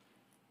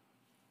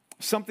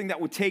 Something that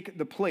would take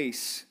the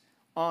place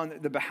on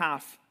the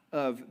behalf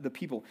of the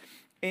people.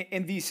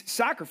 And these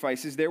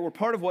sacrifices there were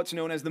part of what's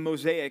known as the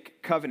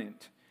Mosaic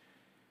covenant.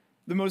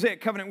 The Mosaic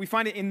covenant, we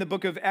find it in the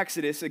book of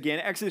Exodus, again,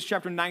 Exodus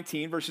chapter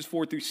 19, verses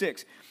 4 through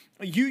 6.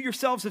 You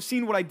yourselves have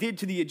seen what I did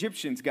to the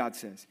Egyptians, God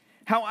says,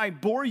 how I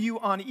bore you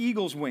on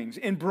eagle's wings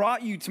and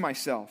brought you to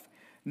myself.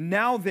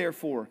 Now,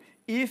 therefore,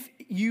 if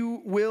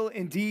you will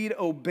indeed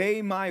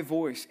obey my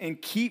voice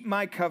and keep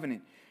my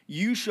covenant,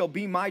 you shall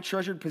be my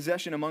treasured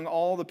possession among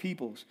all the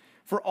peoples.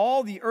 For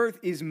all the earth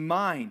is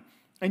mine,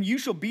 and you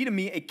shall be to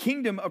me a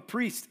kingdom of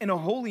priests and a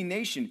holy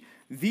nation.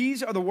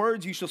 These are the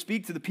words you shall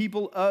speak to the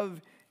people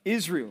of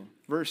Israel.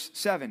 Verse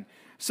 7.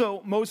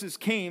 So Moses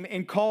came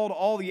and called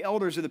all the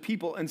elders of the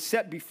people and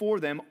set before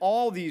them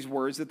all these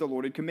words that the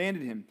Lord had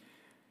commanded him.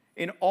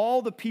 And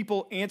all the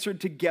people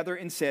answered together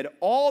and said,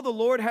 all the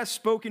Lord has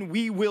spoken,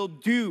 we will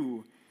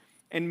do.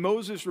 And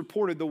Moses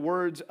reported the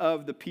words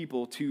of the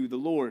people to the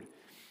Lord.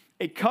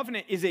 A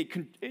covenant is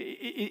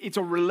it's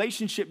a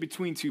relationship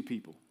between two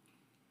people.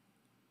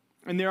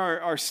 And there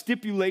are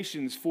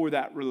stipulations for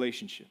that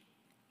relationship.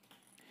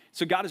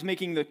 So God is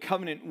making the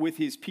covenant with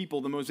his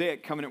people, the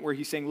Mosaic covenant, where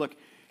he's saying, look,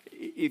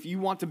 if you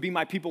want to be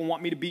my people and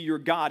want me to be your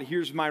God,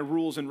 here's my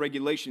rules and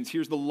regulations.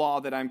 Here's the law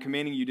that I'm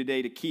commanding you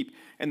today to keep.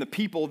 And the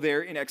people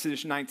there in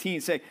Exodus 19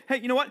 say, hey,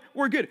 you know what?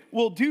 We're good.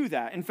 We'll do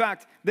that. In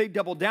fact, they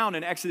double down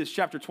in Exodus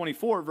chapter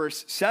 24,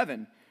 verse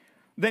 7.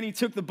 Then he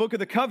took the book of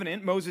the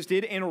covenant, Moses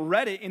did, and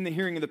read it in the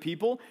hearing of the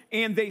people.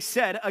 And they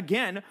said,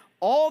 again,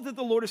 all that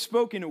the Lord has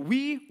spoken,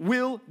 we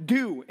will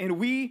do, and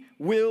we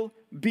will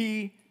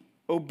be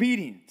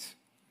obedient.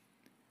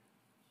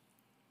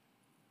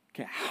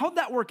 Okay, how'd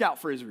that work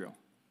out for Israel?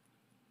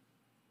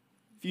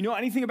 If you know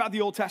anything about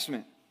the Old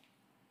Testament,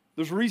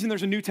 there's a reason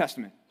there's a New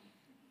Testament.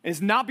 And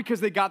it's not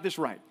because they got this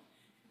right.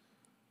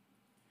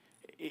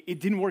 It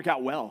didn't work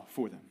out well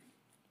for them.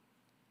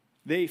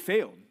 They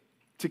failed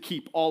to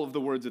keep all of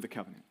the words of the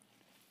covenant.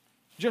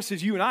 Just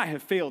as you and I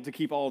have failed to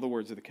keep all of the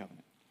words of the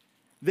covenant.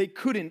 They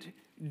couldn't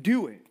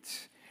do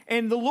it.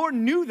 And the Lord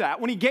knew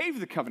that when he gave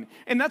the covenant.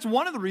 And that's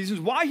one of the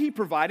reasons why he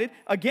provided,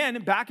 again,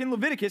 back in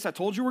Leviticus, I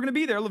told you we're going to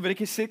be there,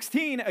 Leviticus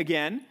 16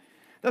 again.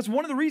 That's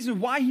one of the reasons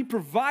why he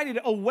provided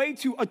a way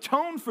to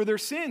atone for their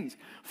sins,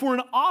 for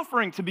an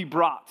offering to be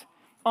brought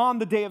on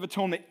the Day of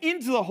Atonement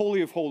into the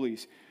Holy of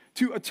Holies,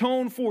 to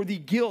atone for the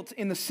guilt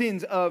and the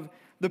sins of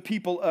the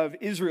people of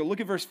Israel. Look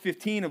at verse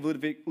 15 of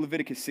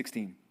Leviticus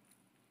 16.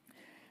 It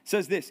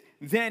says this,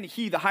 then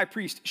he, the high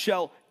priest,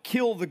 shall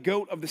kill the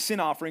goat of the sin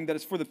offering that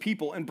is for the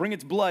people and bring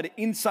its blood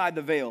inside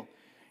the veil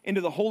into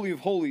the Holy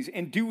of Holies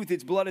and do with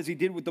its blood as he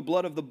did with the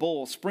blood of the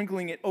bull,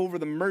 sprinkling it over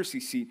the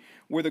mercy seat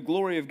where the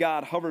glory of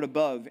God hovered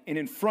above and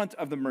in front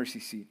of the mercy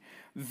seat.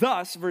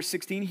 Thus, verse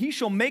 16, he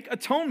shall make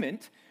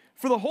atonement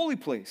for the holy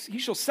place. He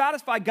shall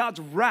satisfy God's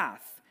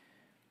wrath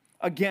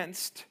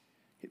against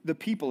the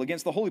people,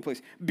 against the holy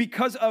place,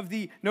 because of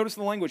notice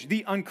the language,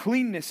 the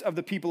uncleanness of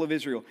the people of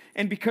Israel,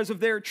 and because of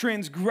their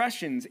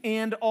transgressions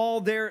and all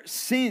their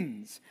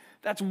sins.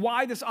 That's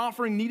why this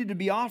offering needed to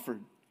be offered.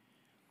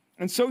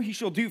 And so he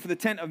shall do for the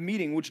tent of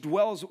meeting, which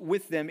dwells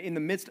with them in the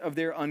midst of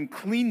their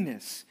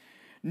uncleanness.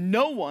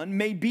 No one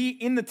may be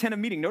in the tent of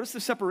meeting. Notice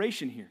the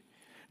separation here.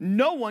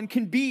 No one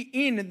can be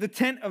in the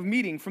tent of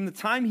meeting from the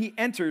time he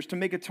enters to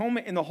make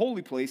atonement in the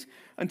holy place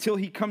until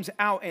he comes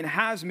out and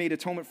has made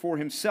atonement for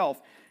himself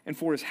and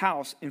for his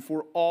house and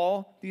for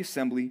all the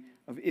assembly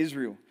of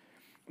Israel.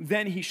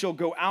 Then he shall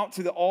go out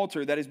to the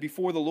altar that is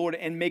before the Lord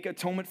and make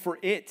atonement for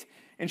it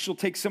and shall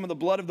take some of the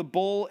blood of the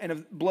bull and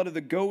of blood of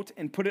the goat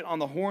and put it on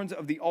the horns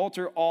of the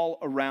altar all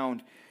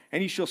around.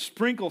 And he shall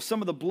sprinkle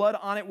some of the blood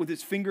on it with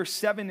his finger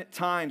 7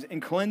 times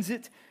and cleanse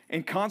it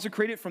and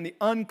consecrate it from the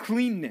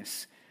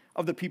uncleanness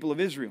of the people of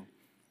Israel.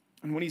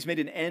 And when he's made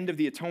an end of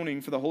the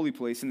atoning for the holy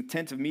place and the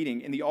tent of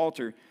meeting and the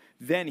altar,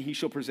 then he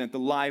shall present the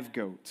live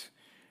goat.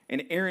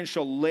 And Aaron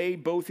shall lay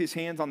both his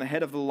hands on the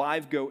head of the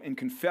live goat and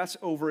confess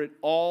over it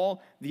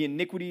all the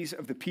iniquities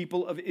of the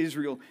people of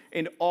Israel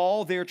and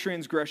all their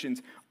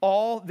transgressions,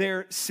 all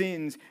their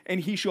sins. And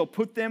he shall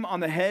put them on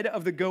the head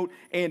of the goat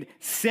and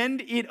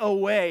send it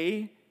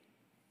away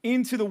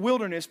into the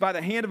wilderness by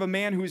the hand of a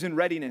man who is in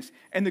readiness.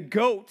 And the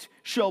goat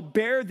shall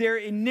bear their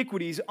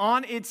iniquities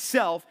on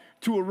itself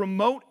to a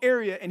remote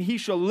area, and he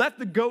shall let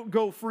the goat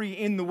go free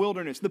in the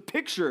wilderness. The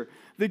picture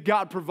that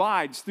God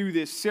provides through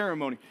this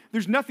ceremony.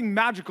 There's nothing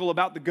magical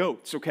about the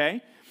goats,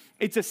 okay?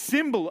 It's a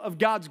symbol of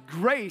God's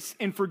grace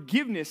and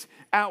forgiveness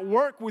at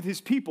work with his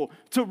people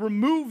to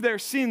remove their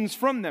sins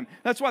from them.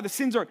 That's why the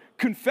sins are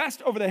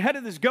confessed over the head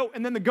of this goat,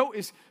 and then the goat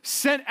is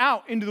sent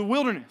out into the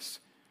wilderness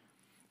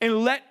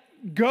and let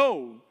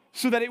go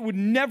so that it would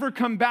never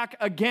come back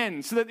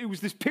again, so that it was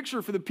this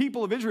picture for the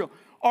people of Israel.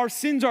 Our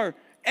sins are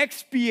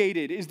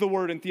expiated, is the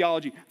word in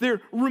theology.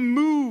 They're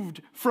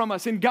removed from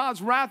us, and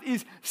God's wrath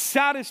is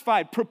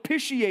satisfied,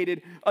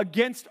 propitiated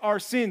against our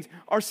sins.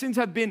 Our sins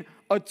have been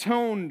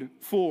atoned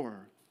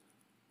for.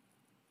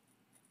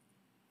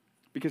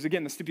 Because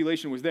again, the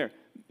stipulation was there.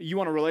 You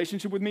want a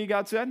relationship with me,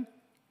 God said?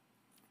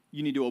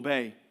 You need to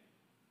obey.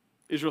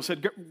 Israel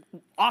said,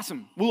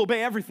 awesome, we'll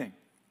obey everything.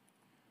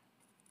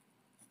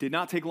 Did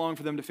not take long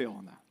for them to fail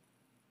on that.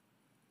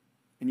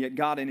 And yet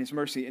God, in his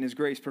mercy and his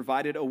grace,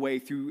 provided a way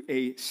through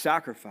a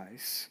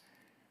sacrifice,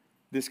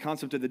 this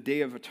concept of the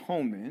Day of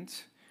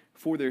Atonement,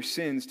 for their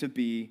sins to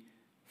be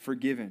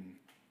forgiven.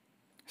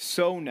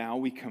 So now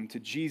we come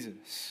to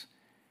Jesus.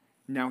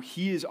 Now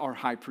he is our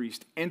high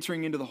priest,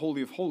 entering into the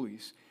Holy of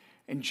Holies.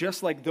 And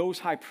just like those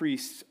high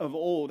priests of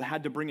old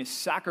had to bring a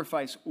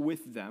sacrifice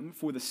with them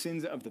for the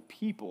sins of the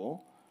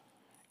people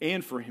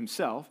and for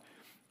himself,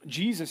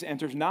 Jesus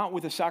enters not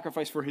with a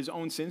sacrifice for his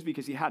own sins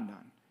because he had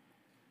none.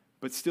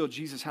 But still,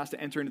 Jesus has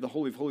to enter into the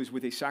Holy of Holies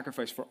with a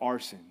sacrifice for our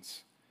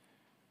sins,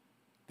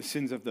 the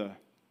sins of the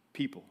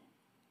people.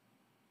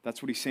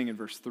 That's what he's saying in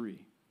verse 3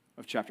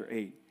 of chapter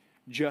 8.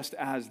 Just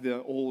as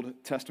the Old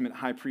Testament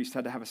high priest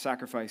had to have a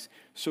sacrifice,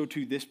 so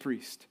too this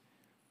priest.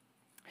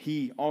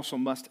 He also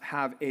must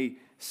have a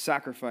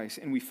sacrifice.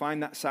 And we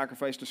find that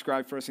sacrifice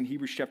described for us in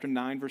Hebrews chapter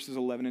 9, verses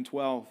 11 and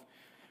 12.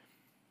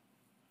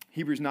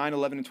 Hebrews 9,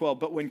 11, and 12.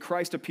 But when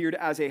Christ appeared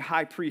as a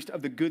high priest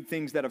of the good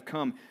things that have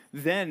come,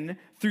 then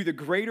through the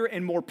greater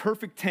and more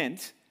perfect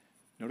tent,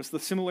 notice the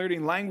similarity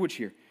in language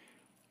here,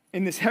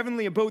 in this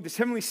heavenly abode, this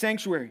heavenly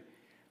sanctuary,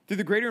 through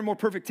the greater and more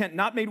perfect tent,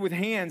 not made with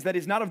hands, that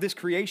is not of this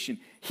creation,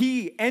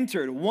 he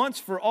entered once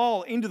for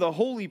all into the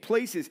holy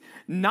places,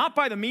 not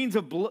by the means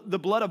of the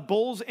blood of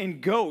bulls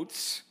and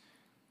goats,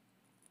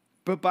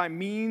 but by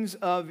means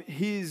of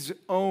his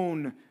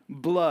own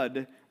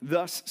blood,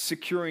 thus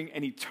securing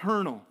an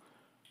eternal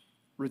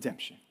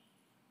redemption.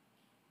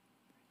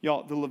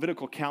 Y'all, the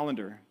Levitical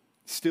calendar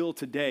still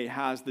today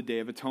has the Day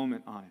of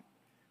Atonement on it.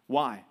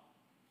 Why?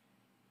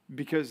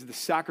 Because the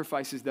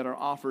sacrifices that are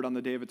offered on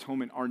the Day of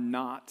Atonement are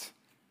not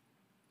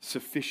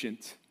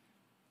sufficient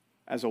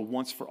as a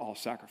once-for-all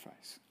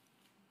sacrifice.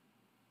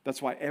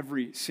 That's why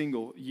every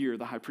single year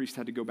the high priest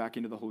had to go back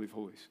into the Holy of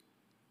Holies.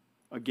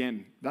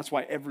 Again, that's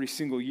why every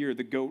single year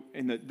the goat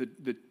and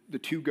the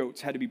two goats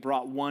had to be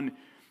brought one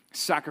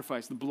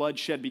sacrifice, the blood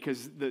shed,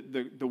 because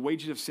the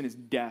wages of sin is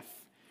death.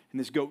 And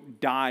this goat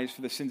dies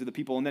for the sins of the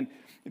people. And then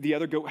the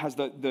other goat has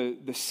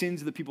the sins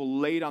of the people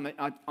laid on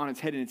its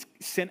head, and it's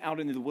sent out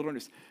into the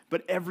wilderness.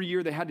 But every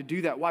year they had to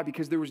do that. Why?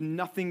 Because there was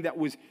nothing that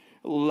was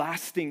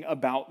lasting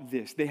about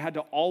this. They had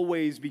to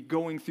always be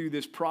going through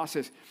this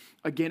process,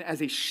 again,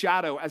 as a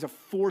shadow, as a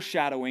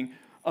foreshadowing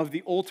of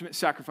the ultimate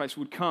sacrifice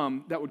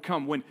that would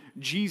come when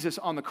Jesus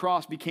on the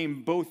cross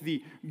became both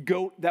the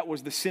goat that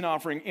was the sin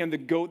offering and the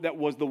goat that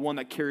was the one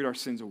that carried our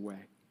sins away.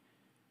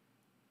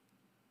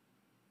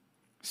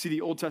 See,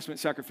 the Old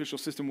Testament sacrificial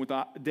system with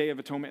the Day of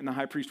Atonement and the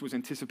high priest was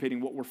anticipating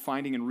what we're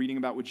finding and reading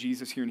about with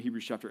Jesus here in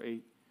Hebrews chapter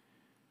 8.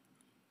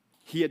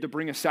 He had to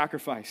bring a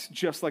sacrifice,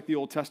 just like the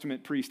Old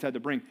Testament priest had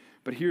to bring.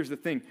 But here's the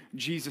thing,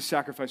 Jesus'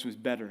 sacrifice was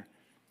better.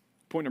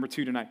 Point number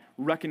 2 tonight,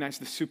 recognize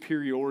the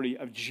superiority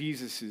of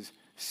Jesus'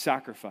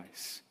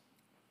 sacrifice.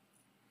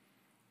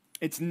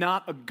 It's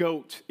not a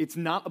goat, it's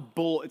not a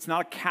bull, it's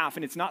not a calf,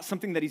 and it's not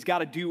something that he's got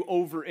to do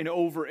over and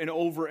over and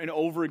over and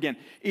over again.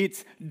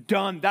 It's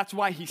done. That's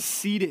why he's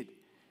seated.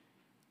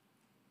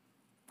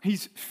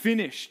 He's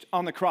finished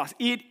on the cross.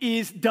 It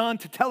is done.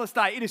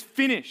 Tetelestai. It is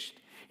finished.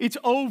 It's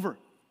over.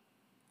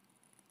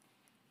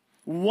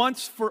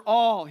 Once for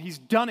all, he's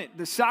done it.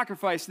 The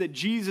sacrifice that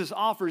Jesus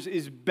offers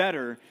is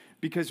better.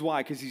 Because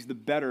why? Because he's the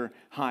better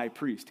high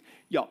priest.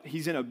 Y'all,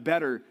 he's in a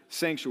better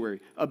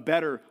sanctuary, a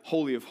better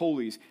holy of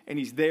holies, and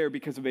he's there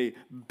because of a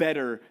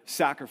better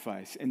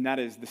sacrifice, and that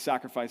is the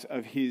sacrifice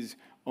of his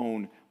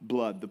own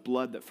blood, the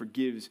blood that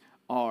forgives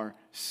our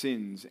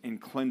sins and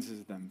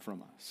cleanses them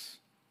from us.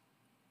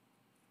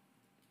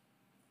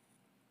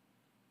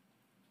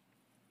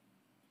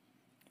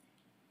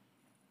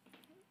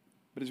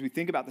 But as we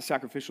think about the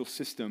sacrificial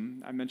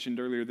system, I mentioned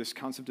earlier this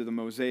concept of the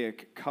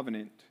Mosaic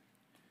covenant.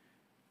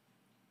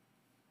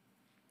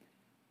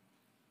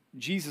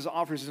 Jesus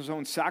offers his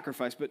own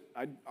sacrifice, but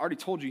I already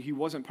told you he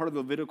wasn't part of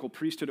the Levitical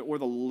priesthood or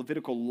the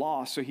Levitical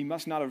law, so he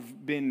must not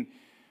have been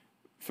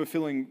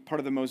fulfilling part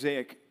of the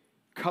Mosaic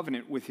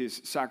covenant with his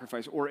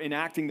sacrifice, or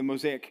enacting the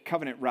Mosaic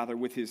covenant, rather,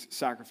 with his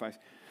sacrifice.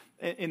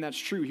 And that's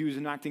true. He was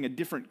enacting a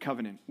different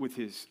covenant with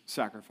his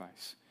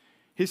sacrifice.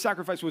 His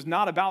sacrifice was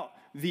not about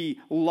the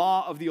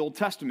law of the Old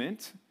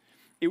Testament.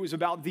 It was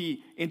about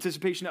the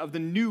anticipation of the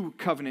new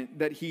covenant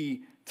that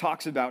he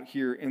talks about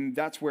here, and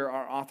that's where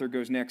our author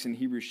goes next in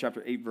Hebrews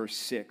chapter 8, verse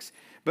 6.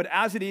 But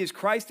as it is,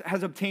 Christ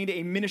has obtained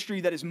a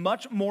ministry that is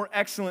much more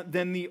excellent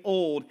than the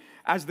old,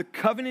 as the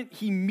covenant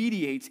he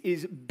mediates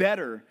is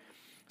better,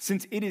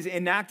 since it is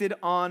enacted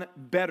on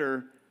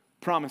better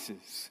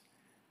promises.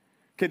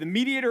 Okay, the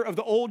mediator of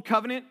the old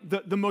covenant,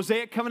 the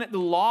Mosaic covenant, the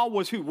law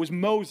was who? Was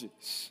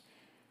Moses.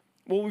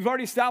 Well, we've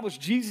already established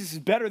Jesus is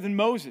better than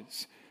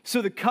Moses.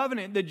 So the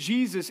covenant that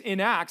Jesus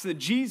enacts, that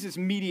Jesus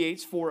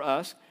mediates for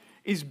us,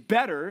 is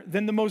better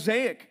than the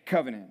Mosaic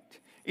covenant.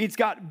 It's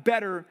got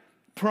better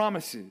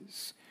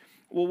promises.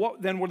 Well,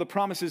 what then were the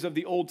promises of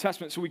the Old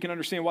Testament, so we can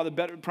understand why the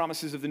better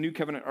promises of the new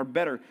covenant are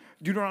better?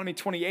 Deuteronomy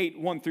 28,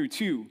 1 through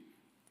 2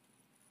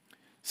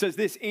 says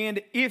this,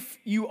 and if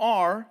you've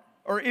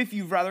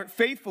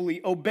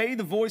faithfully obey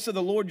the voice of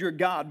the Lord your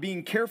God,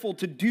 being careful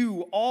to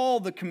do all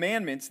the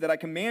commandments that I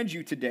command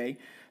you today,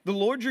 the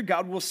Lord your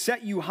God will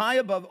set you high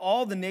above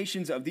all the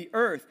nations of the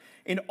earth.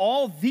 And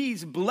all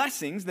these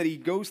blessings that he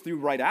goes through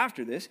right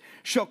after this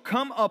shall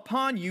come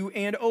upon you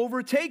and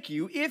overtake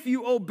you if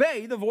you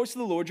obey the voice of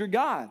the Lord your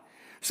God.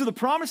 So the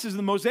promises of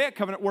the Mosaic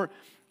covenant were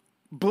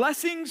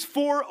blessings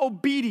for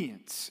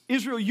obedience.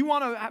 Israel, you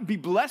want to be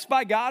blessed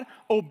by God?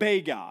 Obey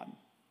God.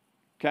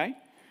 Okay?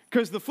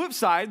 Because the flip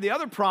side, the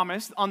other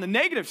promise on the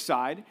negative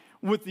side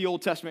with the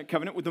Old Testament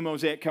covenant, with the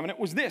Mosaic covenant,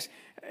 was this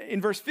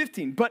in verse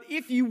 15. But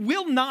if you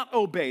will not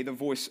obey the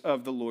voice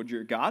of the Lord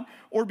your God,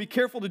 or be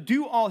careful to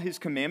do all his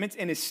commandments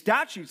and his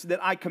statutes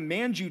that I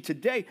command you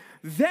today,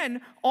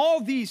 then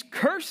all these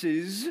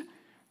curses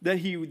that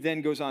he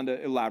then goes on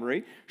to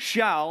elaborate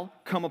shall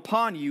come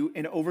upon you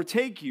and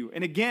overtake you.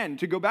 And again,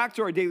 to go back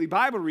to our daily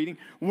Bible reading,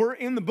 we're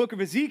in the book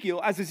of Ezekiel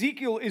as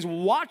Ezekiel is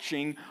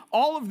watching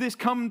all of this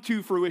come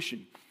to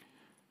fruition.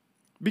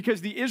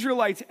 Because the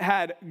Israelites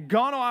had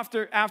gone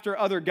after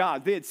other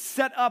gods. They had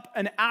set up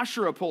an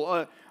Asherah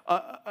pole,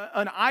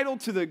 an idol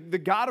to the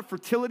god of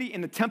fertility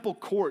in the temple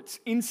courts.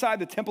 Inside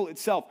the temple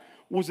itself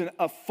was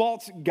a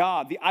false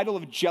god, the idol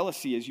of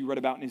jealousy, as you read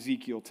about in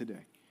Ezekiel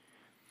today.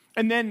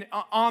 And then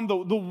on the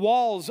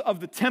walls of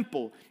the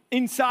temple,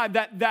 inside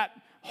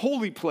that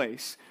holy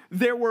place,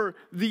 there were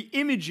the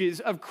images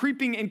of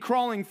creeping and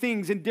crawling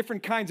things and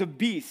different kinds of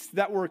beasts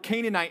that were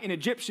Canaanite and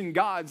Egyptian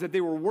gods that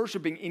they were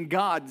worshiping in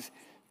God's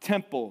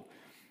temple.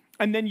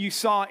 And then you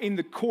saw in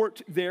the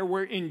court there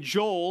where in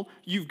Joel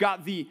you've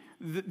got the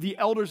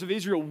elders of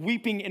Israel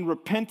weeping and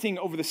repenting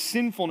over the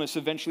sinfulness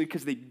eventually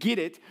because they get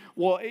it.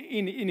 Well,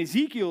 in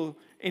Ezekiel,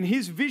 in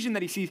his vision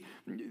that he sees,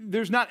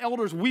 there's not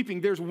elders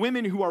weeping, there's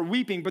women who are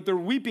weeping, but they're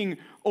weeping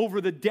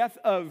over the death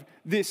of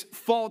this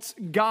false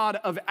god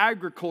of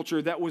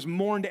agriculture that was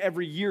mourned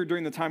every year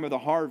during the time of the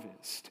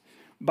harvest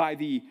by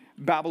the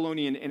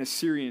Babylonian and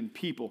Assyrian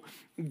people.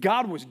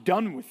 God was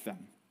done with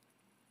them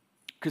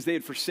because they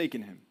had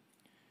forsaken him.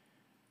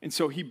 And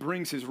so he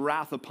brings his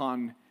wrath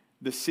upon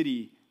the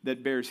city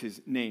that bears his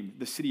name,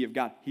 the city of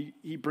God.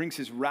 He brings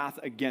his wrath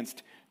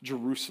against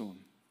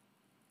Jerusalem.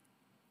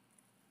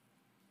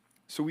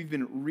 So we've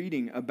been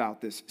reading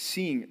about this,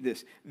 seeing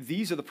this.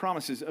 These are the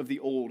promises of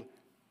the old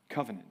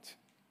covenant.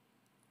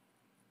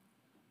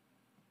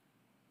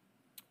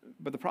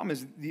 But the problem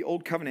is the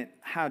old covenant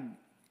had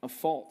a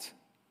fault.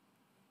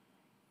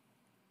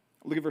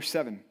 Look at verse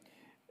 7.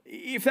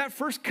 If that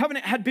first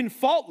covenant had been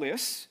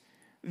faultless,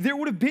 there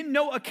would have been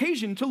no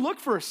occasion to look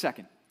for a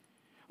second.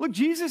 Look,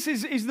 Jesus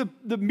is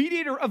the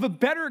mediator of a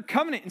better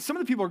covenant. And some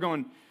of the people are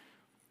going,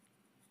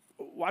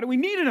 why do we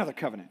need another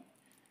covenant?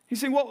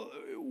 He's saying, well,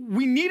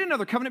 we need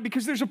another covenant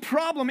because there's a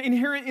problem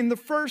inherent in the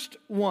first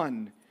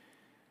one.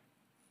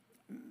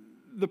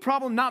 The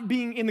problem not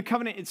being in the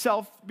covenant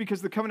itself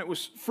because the covenant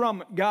was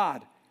from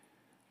God,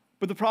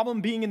 but the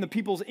problem being in the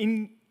people's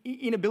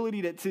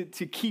inability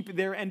to keep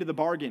their end of the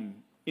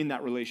bargain in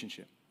that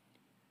relationship.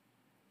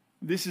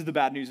 This is the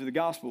bad news of the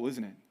gospel,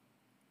 isn't it?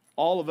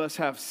 All of us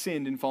have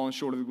sinned and fallen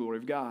short of the glory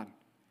of God.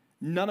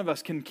 None of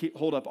us can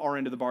hold up our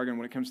end of the bargain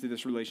when it comes to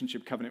this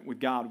relationship covenant with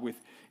God.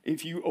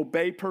 If you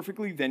obey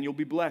perfectly, then you'll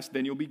be blessed.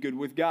 Then you'll be good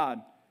with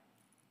God.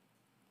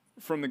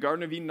 From the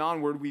Garden of Eden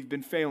onward, we've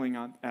been failing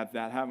at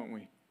that, haven't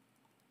we?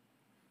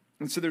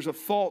 And so there's a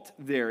fault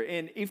there.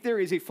 And if there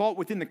is a fault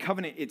within the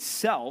covenant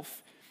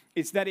itself,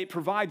 it's that it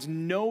provides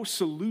no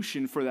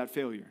solution for that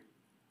failure.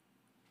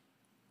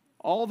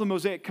 All the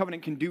Mosaic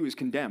covenant can do is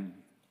condemn.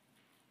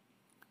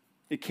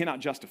 It cannot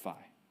justify.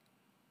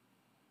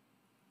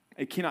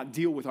 It cannot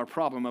deal with our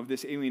problem of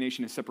this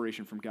alienation and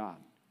separation from God.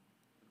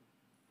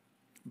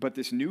 But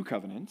this new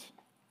covenant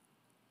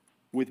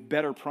with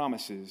better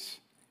promises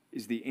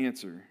is the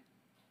answer.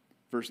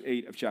 Verse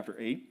 8 of chapter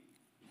 8.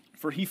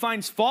 For he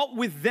finds fault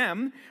with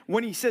them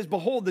when he says,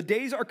 behold, the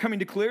days are coming,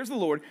 declares the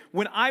Lord,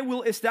 when I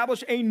will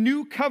establish a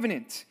new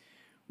covenant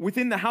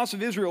within the house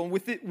of Israel and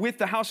with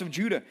the house of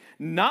Judah,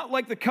 not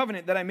like the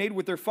covenant that I made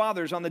with their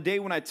fathers on the day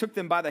when I took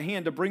them by the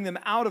hand to bring them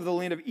out of the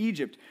land of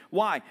Egypt.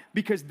 Why?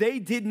 Because they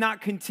did not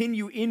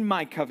continue in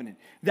my covenant.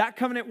 That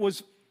covenant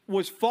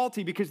was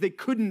faulty because they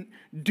couldn't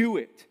do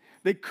it.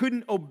 They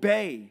couldn't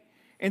obey.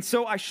 And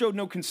so I showed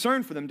no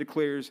concern for them,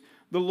 declares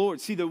the Lord.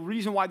 See, the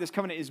reason why this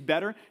covenant is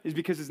better is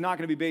because it's not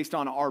going to be based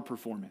on our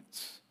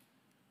performance.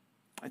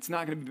 It's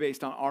not going to be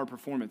based on our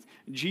performance.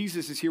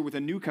 Jesus is here with a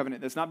new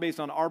covenant that's not based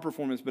on our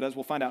performance, but as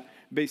we'll find out,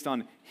 based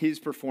on his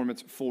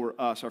performance for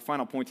us. Our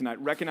final point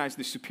tonight, recognize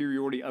the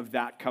superiority of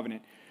that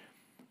covenant.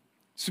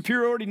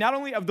 Superiority not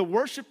only of the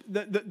worship,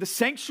 the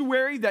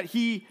sanctuary that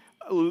he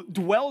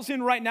dwells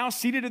in right now,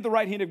 seated at the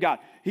right hand of God.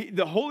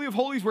 The Holy of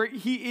Holies where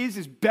he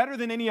is better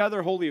than any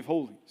other Holy of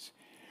Holies.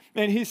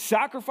 And his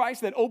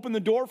sacrifice that opened the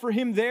door for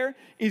him there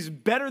is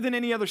better than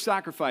any other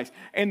sacrifice.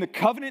 And the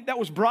covenant that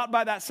was brought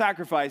by that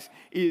sacrifice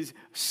is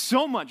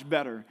so much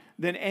better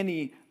than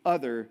any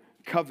other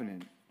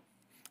covenant.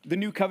 The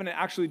new covenant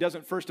actually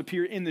doesn't first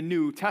appear in the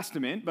New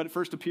Testament, but it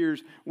first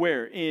appears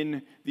where?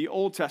 In the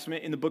Old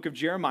Testament, in the book of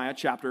Jeremiah,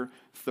 chapter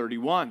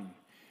 31.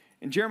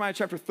 In Jeremiah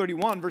chapter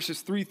 31, verses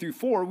 3 through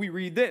 4, we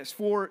read this: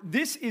 for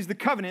this is the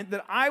covenant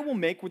that I will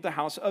make with the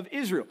house of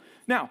Israel.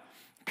 Now,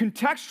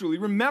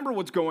 contextually, remember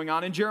what's going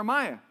on in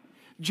Jeremiah.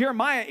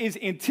 Jeremiah is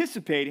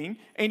anticipating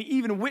and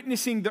even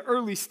witnessing the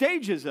early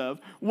stages of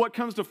what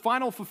comes to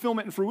final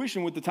fulfillment and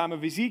fruition with the time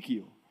of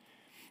Ezekiel.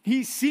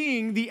 He's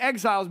seeing the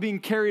exiles being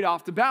carried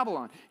off to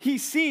Babylon.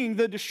 He's seeing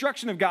the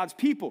destruction of God's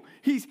people.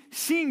 He's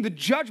seeing the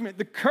judgment,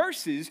 the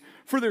curses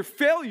for their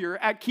failure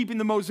at keeping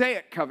the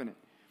Mosaic covenant.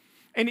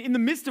 And in the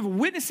midst of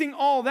witnessing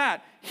all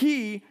that,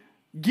 he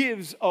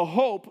gives a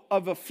hope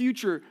of a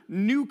future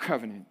new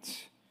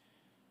covenant.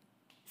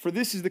 For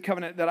this is the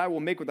covenant that I will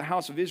make with the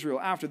house of Israel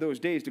after those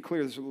days,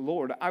 declares the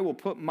Lord. I will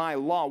put my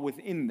law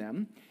within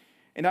them,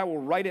 and I will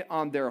write it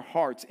on their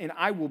hearts, and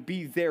I will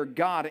be their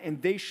God,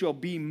 and they shall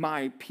be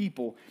my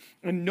people.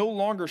 And no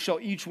longer shall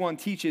each one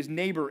teach his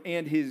neighbor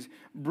and his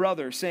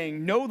brother,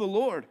 saying, know the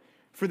Lord,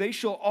 for they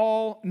shall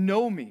all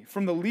know me,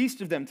 from the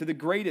least of them to the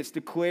greatest,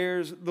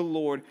 declares the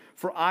Lord.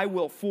 For I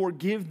will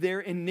forgive their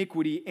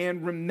iniquity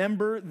and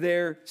remember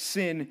their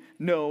sin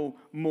no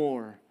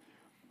more.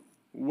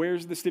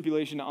 Where's the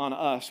stipulation on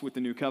us with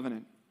the new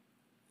covenant?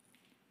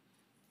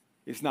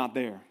 It's not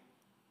there.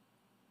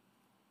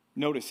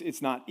 Notice, it's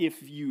not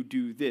if you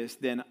do this,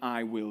 then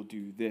I will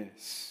do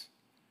this.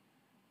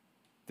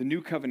 The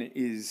new covenant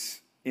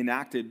is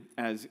enacted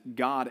as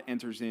God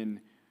enters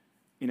in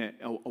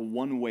a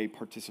one-way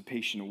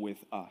participation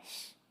with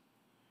us.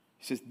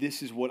 He says,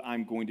 this is what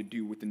I'm going to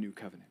do with the new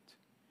covenant.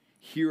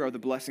 Here are the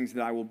blessings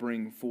that I will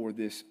bring for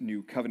this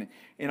new covenant.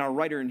 And our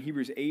writer in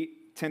Hebrews 8,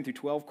 10 through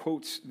 12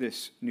 quotes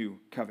this new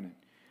covenant.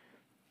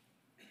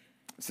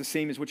 It's the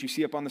same as what you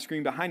see up on the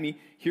screen behind me.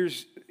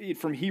 Here's it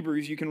from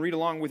Hebrews. You can read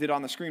along with it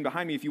on the screen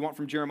behind me if you want,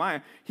 from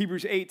Jeremiah.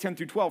 Hebrews 8, 10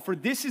 through 12. For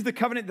this is the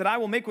covenant that I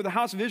will make with the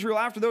house of Israel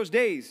after those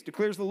days,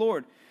 declares the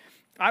Lord.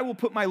 I will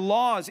put my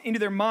laws into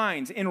their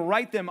minds and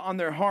write them on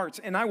their hearts,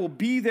 and I will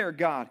be their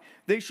God.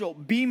 They shall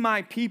be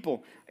my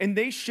people, and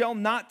they shall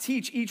not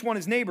teach each one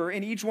his neighbor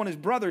and each one his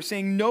brother,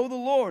 saying, know the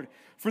Lord,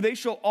 for they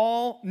shall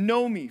all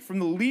know me, from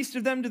the least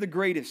of them to the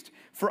greatest.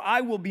 For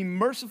I will be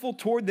merciful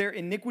toward their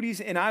iniquities,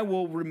 and I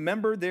will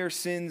remember their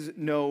sins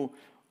no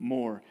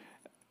more.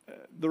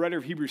 The writer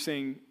of Hebrews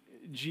saying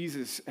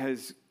Jesus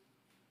has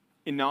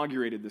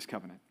inaugurated this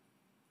covenant,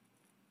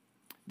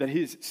 that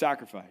his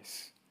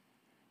sacrifice,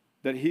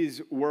 that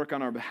his work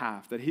on our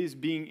behalf, that his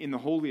being in the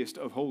holiest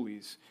of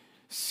holies,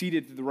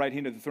 seated at the right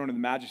hand of the throne of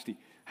the majesty,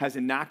 has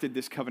enacted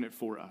this covenant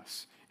for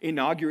us,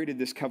 inaugurated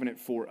this covenant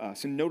for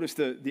us. And notice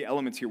the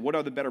elements here. What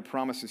are the better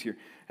promises here?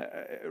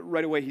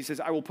 Right away, he says,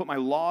 I will put my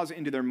laws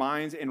into their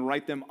minds and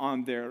write them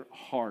on their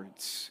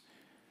hearts.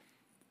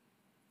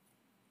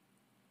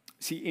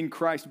 See, in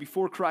Christ,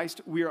 before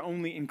Christ, we are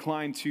only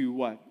inclined to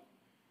what?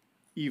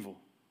 Evil.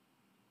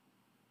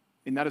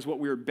 And that is what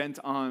we are bent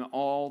on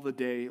all the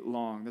day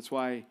long. That's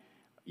why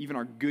even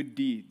our good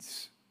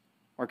deeds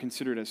are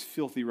considered as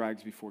filthy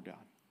rags before God.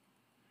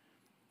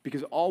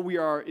 Because all we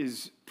are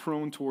is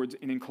prone towards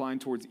and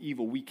inclined towards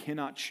evil. We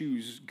cannot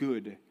choose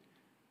good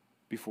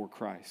before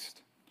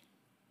Christ.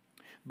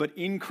 But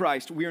in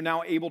Christ, we are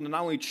now able to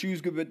not only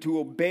choose good, but to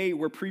obey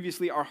where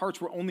previously our hearts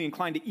were only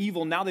inclined to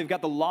evil. Now they've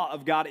got the law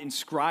of God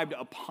inscribed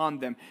upon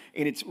them,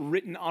 and it's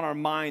written on our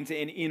minds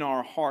and in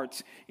our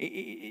hearts,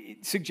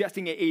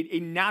 suggesting a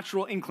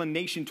natural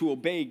inclination to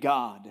obey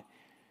God,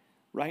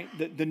 right?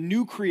 The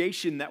new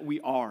creation that we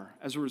are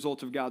as a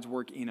result of God's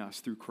work in us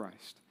through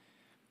Christ.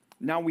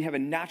 Now we have a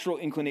natural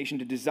inclination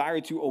to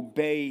desire to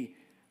obey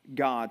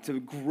God, to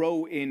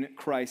grow in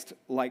Christ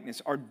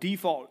likeness. Our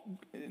default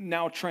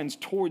now trends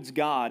towards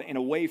God and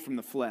away from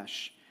the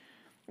flesh,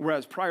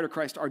 whereas prior to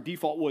Christ, our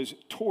default was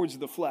towards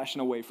the flesh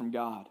and away from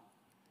God.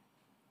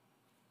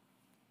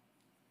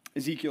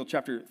 Ezekiel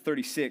chapter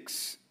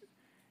 36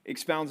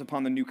 expounds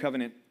upon the new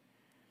covenant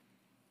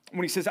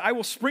when he says, I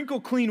will sprinkle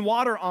clean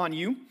water on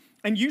you,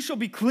 and you shall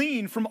be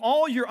clean from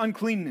all your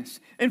uncleanness,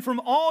 and from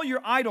all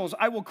your idols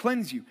I will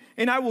cleanse you.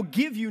 And I will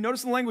give you,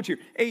 notice the language here,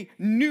 a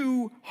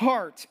new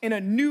heart and a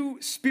new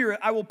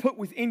spirit I will put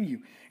within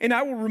you. And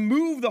I will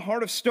remove the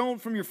heart of stone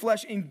from your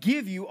flesh and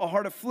give you a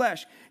heart of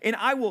flesh. And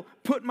I will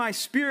put my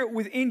spirit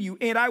within you,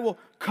 and I will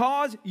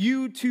cause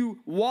you to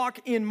walk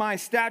in my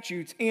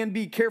statutes and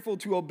be careful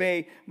to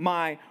obey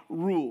my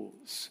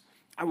rules.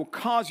 I will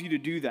cause you to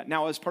do that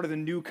now as part of the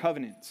new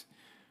covenant.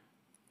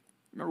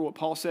 Remember what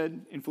Paul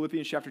said in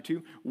Philippians chapter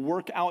 2?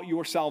 Work out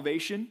your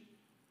salvation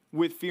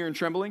with fear and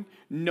trembling,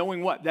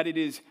 knowing what? That it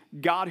is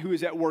God who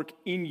is at work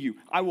in you.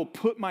 I will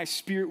put my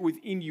spirit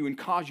within you and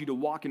cause you to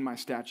walk in my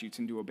statutes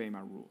and to obey my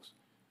rules.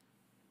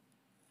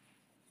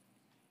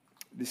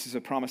 This is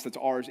a promise that's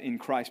ours in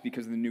Christ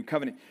because of the new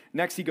covenant.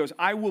 Next he goes,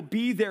 I will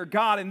be their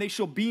God and they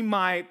shall be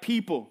my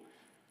people.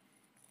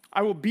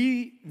 I will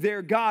be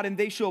their God and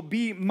they shall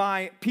be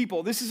my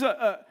people. This is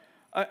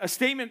a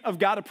statement of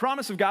God, a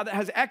promise of God that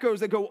has echoes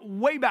that go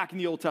way back in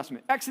the Old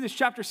Testament. Exodus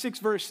chapter 6,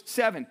 verse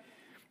 7.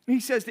 He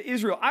says to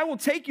Israel, I will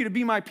take you to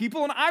be my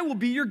people, and I will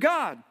be your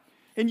God.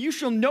 And you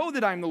shall know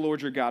that I am the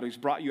Lord your God who's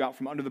brought you out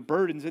from under the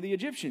burdens of the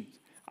Egyptians.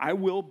 I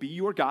will be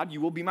your God,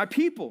 you will be my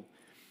people.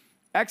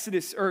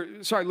 Leviticus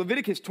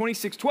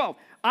 26:12.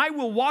 I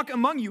will walk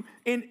among you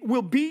and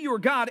will be your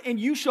God, and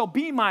you shall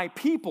be my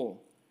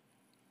people.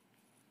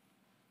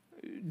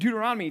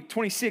 Deuteronomy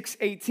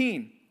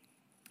 26:18.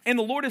 And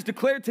the Lord has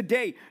declared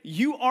today,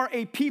 you are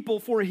a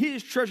people for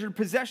his treasured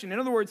possession. In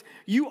other words,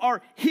 you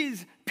are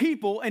his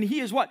people, and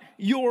he is what?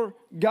 Your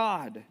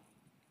God.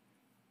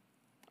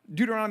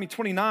 Deuteronomy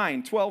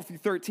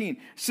 29:12-13.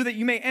 So that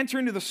you may enter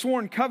into the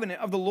sworn covenant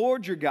of the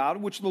Lord your God,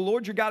 which the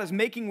Lord your God is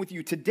making with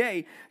you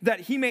today, that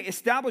he may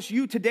establish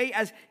you today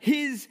as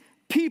his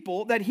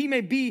people, that he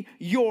may be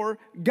your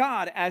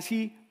God, as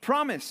he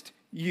promised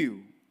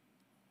you.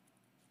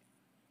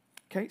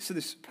 Okay, so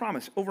this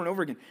promise over and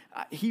over again.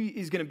 He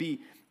is going to be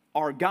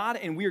our God,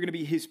 and we are going to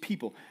be his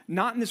people.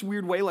 Not in this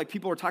weird way like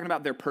people are talking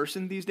about their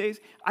person these days.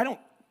 It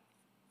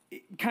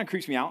kind of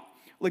creeps me out.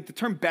 Like the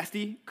term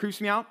bestie creeps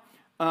me out.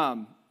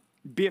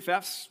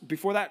 BFFs,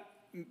 before that,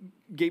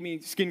 gave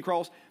me skin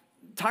crawls.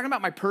 Talking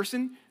about my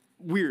person,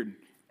 weird.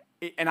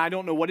 And I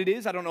don't know what it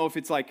is. I don't know if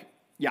it's like,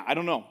 I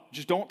don't know.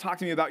 Just don't talk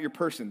to me about your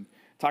person.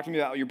 Talk to me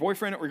about your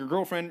boyfriend or your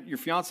girlfriend, your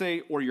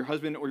fiance or your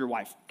husband or your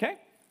wife, okay?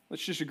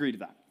 Let's just agree to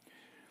that.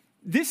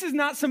 This is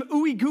not some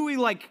ooey-gooey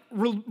like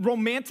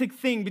romantic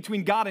thing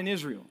between God and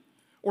Israel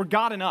or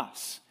God and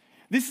us.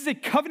 This is a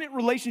covenant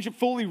relationship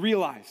fully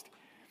realized.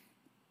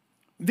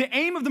 The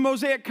aim of the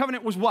Mosaic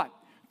covenant was what?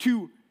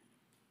 To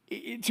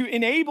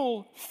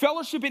enable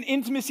fellowship and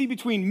intimacy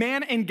between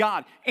man and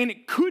God, and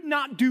it could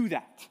not do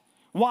that.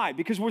 Why?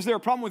 Because was there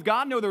a problem with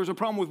God? No, there was a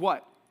problem with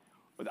what?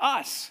 With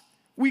us.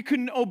 We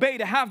couldn't obey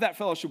to have that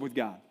fellowship with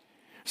God.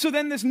 So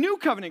then this new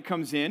covenant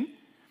comes in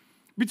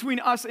between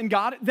us and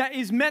God that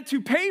is meant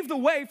to pave the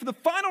way for the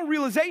final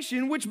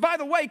realization, which, by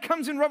the way,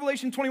 comes in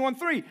Revelation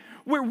 21:3,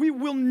 where we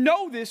will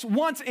know this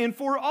once and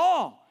for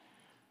all.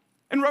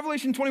 In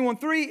Revelation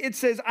 21:3, it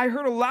says, I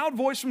heard a loud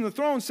voice from the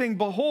throne saying,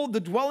 behold,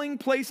 the dwelling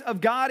place of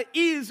God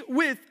is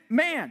with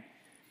man.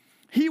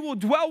 He will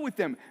dwell with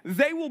them.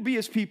 They will be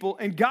his people,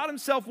 and God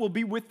himself will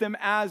be with them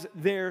as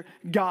their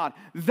God.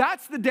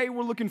 That's the day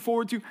we're looking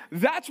forward to.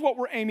 That's what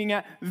we're aiming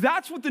at.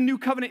 That's what the new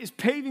covenant is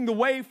paving the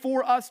way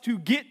for us to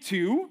get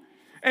to.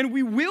 And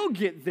we will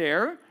get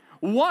there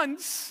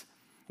once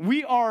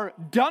we are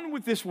done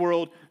with this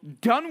world,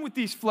 done with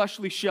these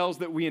fleshly shells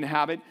that we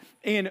inhabit,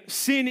 and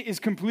sin is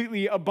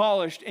completely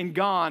abolished and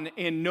gone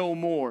and no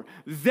more.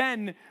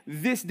 Then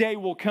this day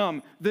will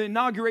come, the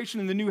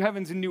inauguration of the new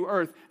heavens and new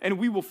earth, and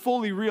we will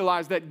fully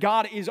realize that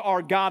God is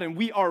our God and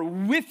we are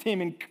with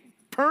him in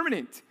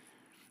permanent,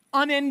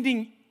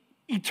 unending,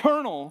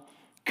 eternal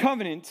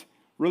covenant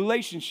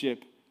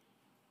relationship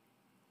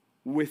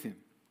with him.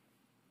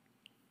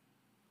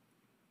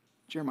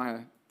 Jeremiah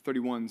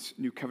 31's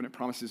new covenant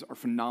promises are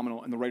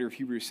phenomenal, and the writer of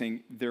Hebrews is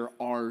saying they're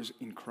ours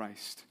in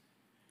Christ.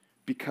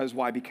 Because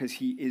why? Because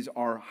he is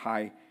our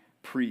high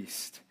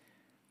priest.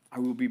 I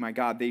will be my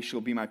God, they shall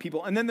be my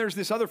people. And then there's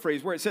this other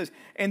phrase where it says,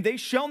 and they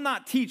shall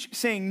not teach,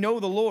 saying, know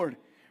the Lord,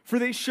 for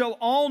they shall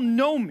all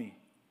know me.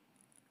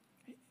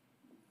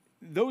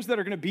 Those that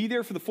are going to be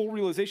there for the full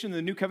realization of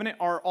the new covenant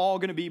are all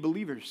going to be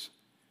believers.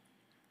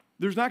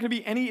 There's not going to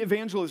be any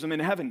evangelism in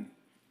heaven.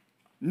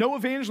 No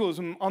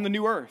evangelism on the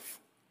new earth.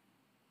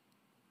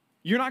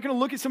 You're not going to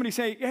look at somebody and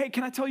say, hey,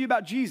 can I tell you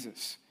about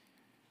Jesus?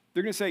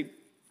 They're going to say,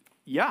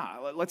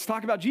 yeah, let's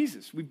talk about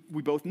Jesus.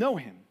 We both know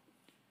him.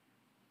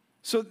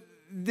 So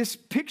this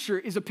picture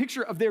is a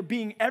picture of there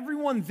being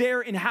everyone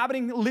there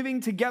inhabiting, living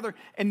together,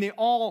 and they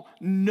all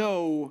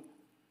know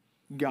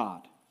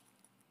God.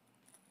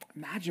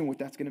 Imagine what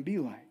that's going to be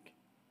like.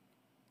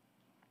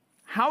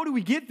 How do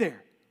we get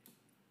there?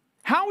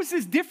 How is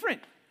this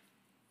different?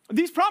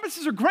 These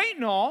promises are great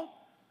and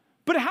all,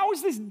 but how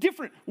is this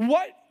different?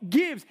 What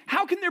gives?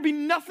 How can there be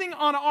nothing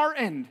on our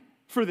end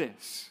for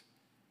this?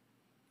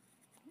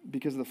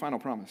 Because of the final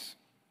promise,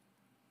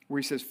 where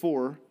he says,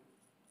 "For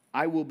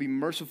I will be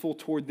merciful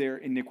toward their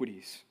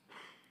iniquities,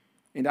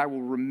 and I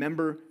will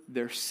remember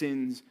their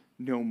sins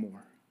no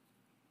more."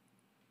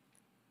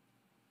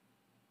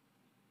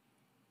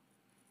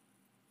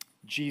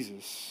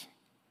 Jesus,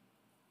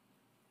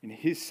 in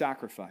his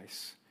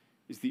sacrifice,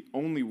 is the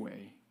only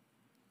way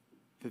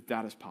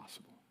that is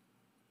possible.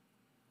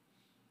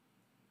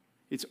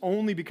 It's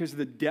only because of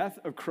the death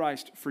of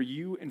Christ for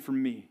you and for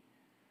me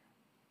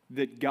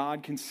that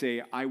God can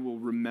say, "I will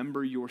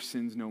remember your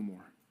sins no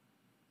more."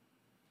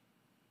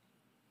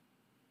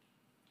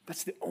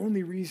 That's the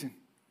only reason.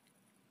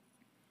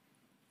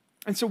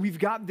 And so we've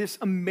got this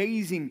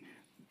amazing,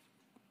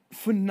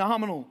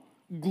 phenomenal,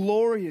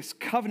 glorious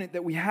covenant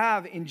that we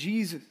have in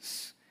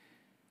Jesus.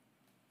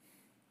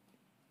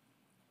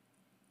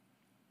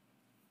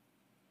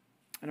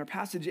 And our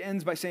passage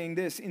ends by saying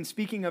this: in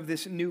speaking of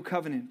this new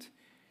covenant,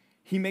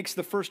 he makes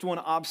the first one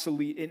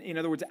obsolete, in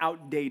other words,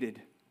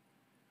 outdated.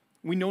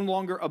 We no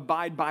longer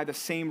abide by the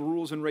same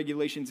rules and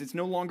regulations. It's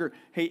no longer,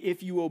 hey,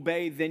 if you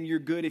obey, then you're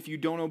good. If you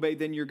don't obey,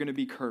 then you're going to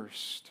be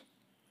cursed.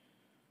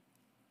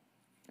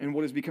 And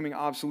what is becoming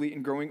obsolete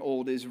and growing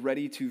old is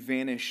ready to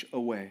vanish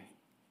away.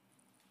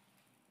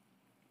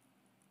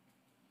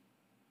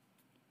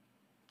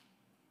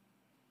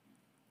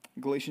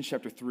 In Galatians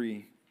chapter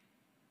 3,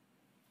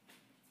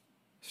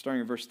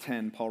 starting in verse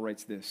 10, Paul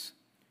writes this: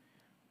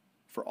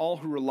 "For all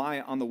who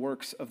rely on the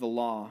works of the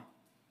law,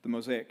 the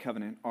Mosaic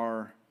covenant,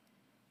 are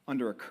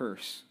under a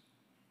curse.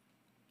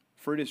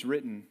 For it is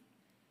written,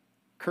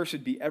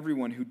 'Cursed be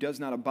everyone who does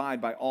not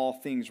abide by all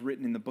things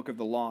written in the book of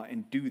the law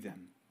and do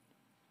them.'"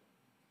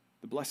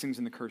 The blessings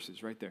and the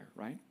curses right there,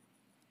 right?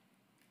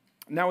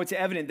 "Now it's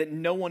evident that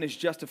no one is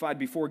justified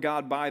before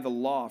God by the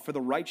law, for the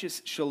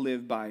righteous shall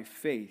live by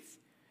faith.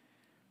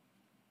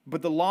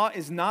 But the law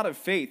is not of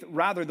faith.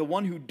 Rather, the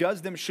one who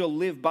does them shall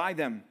live by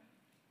them."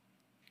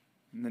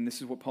 And then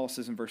this is what Paul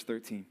says in verse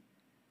 13.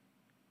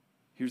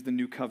 Here's the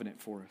new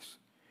covenant for us.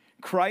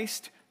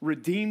 "Christ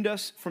redeemed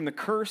us from the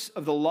curse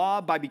of the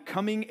law by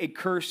becoming a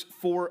curse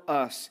for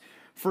us.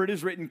 For it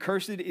is written,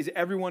 'Cursed is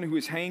everyone who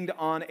is hanged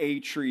on a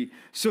tree,'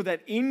 so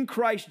that in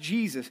Christ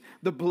Jesus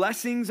the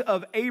blessings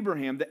of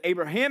Abraham, the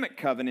Abrahamic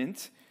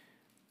covenant,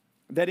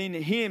 that in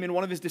him, in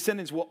one of his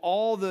descendants, will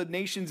all the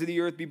nations of the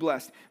earth be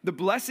blessed. The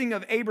blessing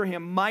of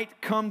Abraham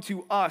might come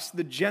to us,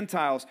 the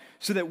Gentiles,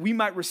 so that we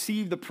might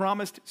receive the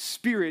promised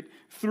Spirit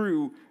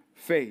through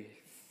faith."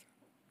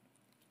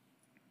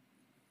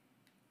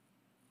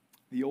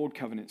 The old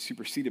covenant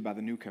superseded by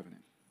the new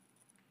covenant,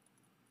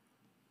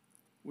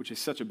 which is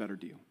such a better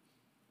deal.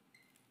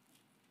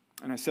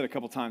 And I said a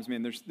couple times,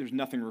 man, there's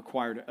nothing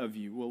required of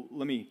you. Well,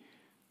 let me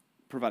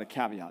provide a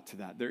caveat to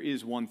that. There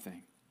is one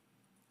thing,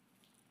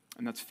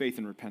 and that's faith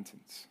and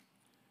repentance.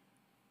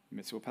 You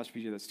may say, well, Pastor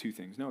PJ, that's two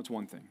things. No, it's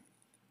one thing.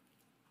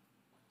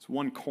 It's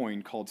one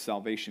coin called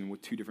salvation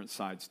with two different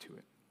sides to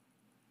it.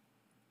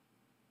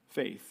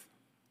 Faith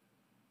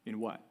in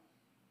what?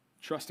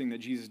 Trusting that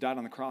Jesus died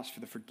on the cross for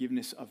the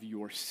forgiveness of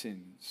your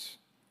sins.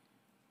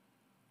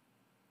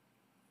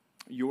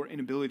 Your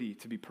inability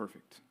to be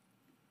perfect.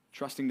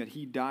 Trusting that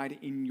he died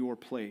in your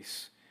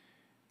place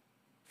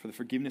for the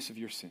forgiveness of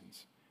your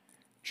sins.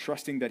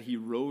 Trusting that he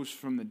rose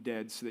from the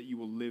dead so that you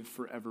will live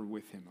forever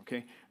with him,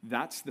 okay?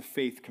 That's the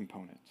faith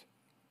component.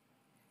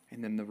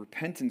 And then the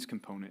repentance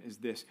component is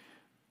this: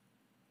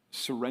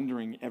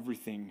 surrendering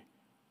everything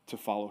to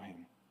follow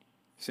him.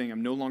 Saying,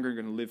 I'm no longer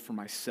going to live for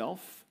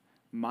myself,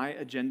 my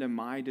agenda,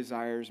 my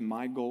desires,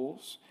 my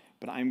goals,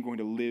 but I'm going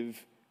to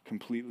live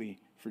completely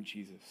for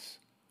Jesus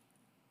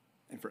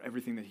and for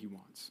everything that he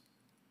wants.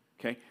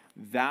 Okay?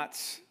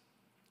 That's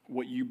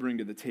what you bring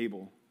to the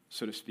table,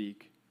 so to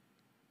speak,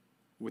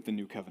 with the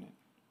new covenant.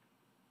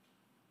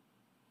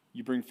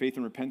 You bring faith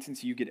and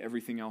repentance, you get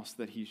everything else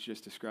that he's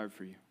just described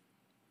for you,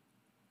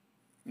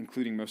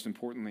 including, most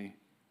importantly,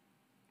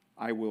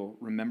 I will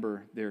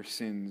remember their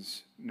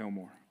sins no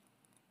more.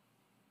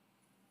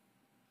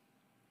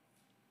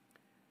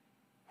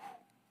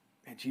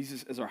 And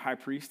Jesus as our high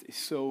priest is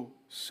so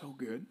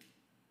good.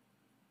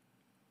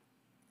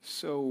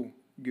 So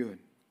good.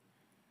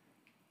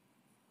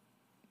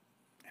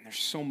 And there's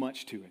so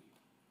much to it.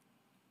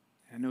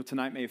 And I know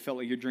tonight may have felt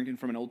like you're drinking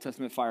from an Old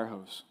Testament fire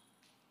hose.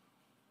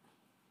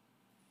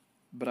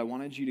 But I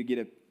wanted you to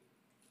get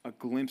a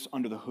glimpse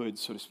under the hood,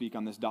 so to speak,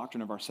 on this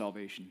doctrine of our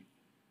salvation.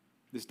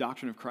 This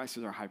doctrine of Christ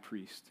as our high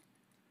priest.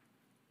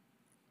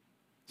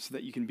 So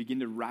that you can begin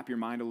to wrap your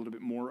mind a little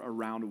bit more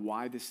around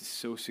why this is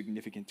so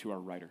significant to our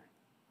writer.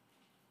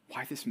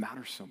 Why this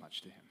matters so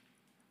much to him.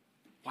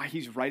 Why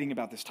he's writing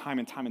about this time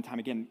and time and time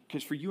again.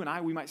 Because for you and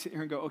I, we might sit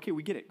here and go, okay,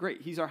 we get it.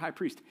 Great, he's our high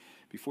priest.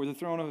 Before the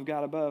throne of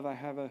God above, I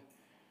have a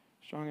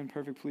strong and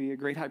perfect plea, a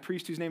great high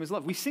priest whose name is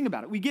love. We sing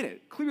about it. We get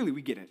it. Clearly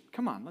we get it.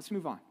 Come on, let's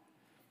move on.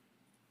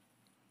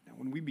 And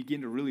when we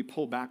begin to really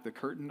pull back the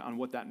curtain on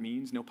what that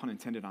means, no pun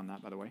intended on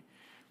that, by the way,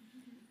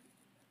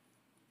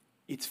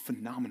 it's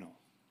phenomenal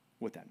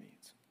what that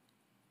means.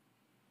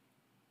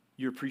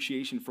 Your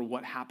appreciation for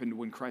what happened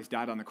when Christ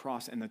died on the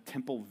cross and the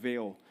temple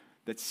veil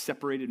that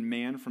separated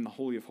man from the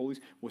Holy of Holies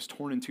was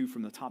torn in two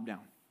from the top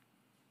down.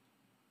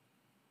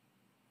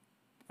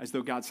 As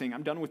though God's saying,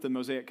 I'm done with the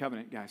Mosaic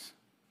covenant, guys.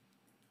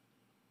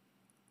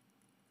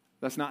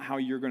 That's not how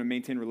you're going to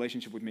maintain a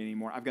relationship with me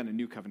anymore. I've got a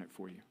new covenant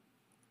for you.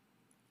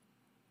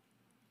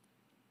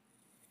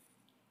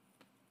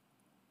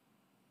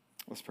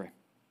 Let's pray.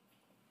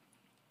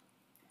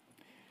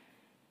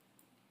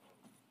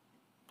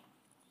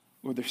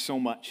 Lord, there's so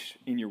much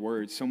in your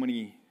word, so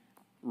many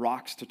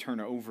rocks to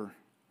turn over,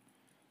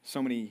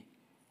 so many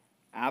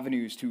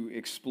avenues to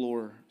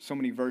explore, so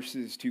many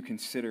verses to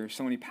consider,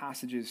 so many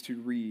passages to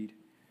read,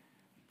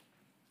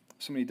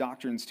 so many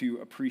doctrines to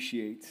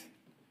appreciate.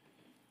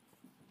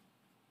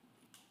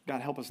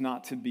 God, help us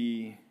not to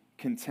be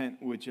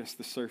content with just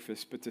the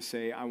surface, but to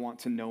say, I want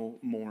to know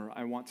more.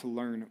 I want to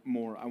learn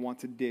more. I want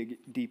to dig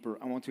deeper.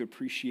 I want to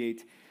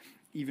appreciate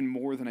even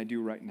more than I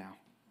do right now.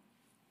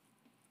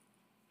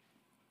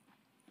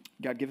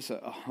 God, give us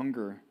a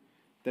hunger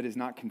that is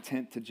not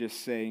content to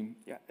just say,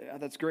 yeah,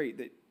 that's great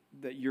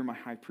that you're my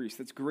high priest.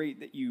 That's great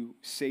that you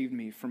saved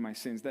me from my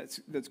sins.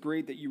 That's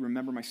great that you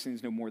remember my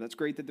sins no more. That's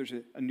great that there's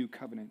a new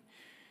covenant.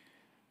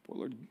 But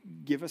Lord,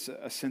 give us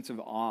a sense of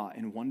awe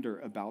and wonder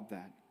about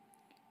that.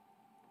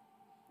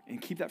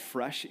 And keep that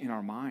fresh in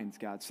our minds,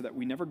 God, so that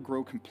we never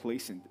grow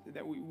complacent,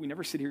 that we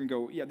never sit here and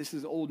go, yeah, this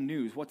is old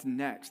news. What's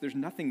next? There's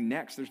nothing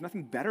next. There's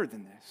nothing better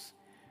than this.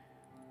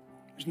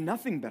 There's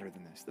nothing better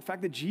than this. The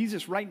fact that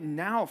Jesus right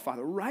now,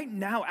 Father, right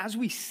now, as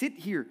we sit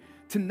here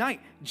tonight,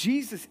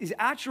 Jesus is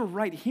at your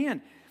right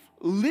hand,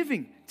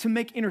 living to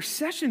make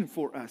intercession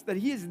for us, that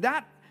he is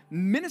that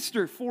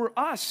minister for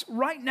us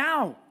right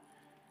now.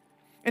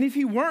 And if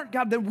he weren't,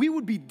 God, then we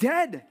would be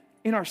dead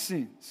in our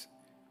sins.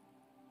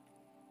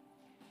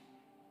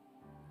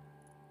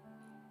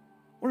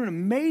 What an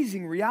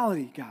amazing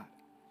reality, God.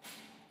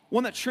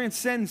 One that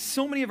transcends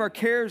so many of our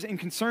cares and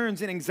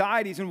concerns and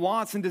anxieties and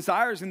wants and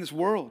desires in this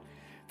world.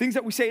 Things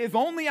that we say, if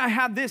only I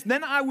had this,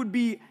 then I would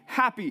be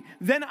happy.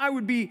 Then I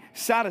would be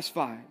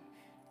satisfied.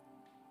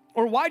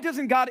 Or why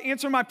doesn't God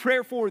answer my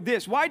prayer for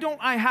this? Why don't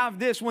I have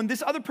this when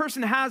this other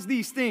person has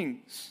these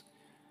things?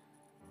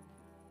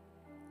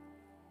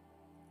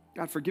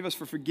 God, forgive us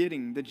for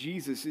forgetting that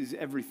Jesus is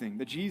everything,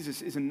 that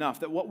Jesus is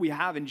enough, that what we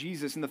have in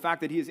Jesus and the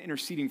fact that he is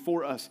interceding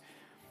for us,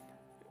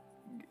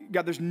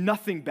 God, there's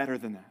nothing better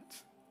than that.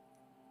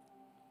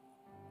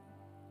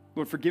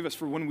 Lord, forgive us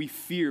for when we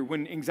fear,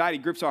 when anxiety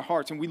grips our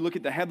hearts and we look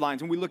at the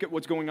headlines and we look at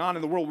what's going on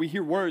in the world. We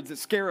hear words that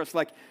scare us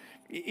like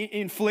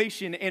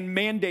inflation and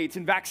mandates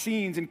and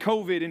vaccines and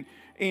COVID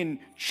and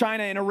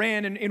China and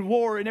Iran and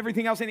war and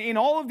everything else. And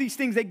all of these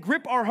things, they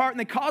grip our heart and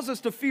they cause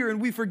us to fear,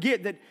 and we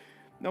forget that,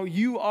 no,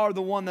 you are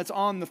the one that's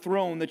on the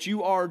throne, that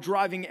you are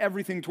driving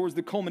everything towards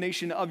the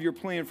culmination of your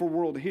plan for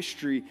world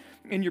history.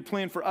 And your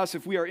plan for us,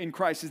 if we are in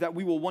Christ, is that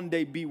we will one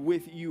day be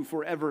with you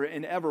forever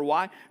and ever.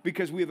 Why?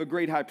 Because we have a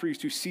great high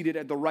priest who's seated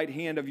at the right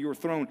hand of your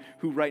throne,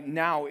 who right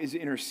now is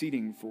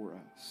interceding for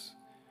us.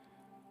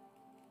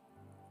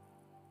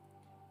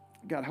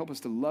 God, help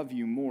us to love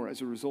you more as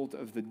a result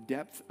of the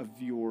depth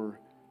of your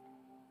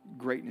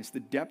greatness, the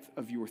depth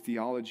of your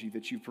theology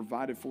that you've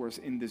provided for us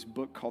in this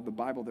book called the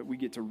Bible, that we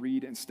get to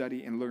read and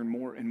study and learn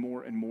more and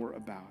more and more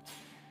about.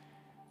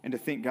 And to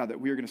think, God,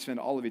 that we are going to spend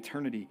all of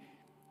eternity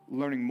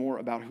learning more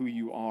about who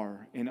you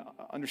are and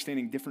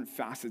understanding different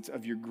facets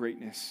of your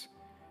greatness,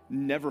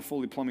 never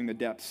fully plumbing the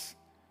depths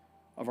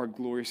of our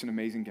glorious and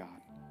amazing God.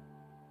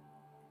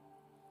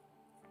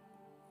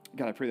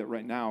 God, I pray that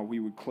right now we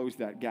would close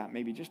that gap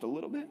maybe just a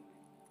little bit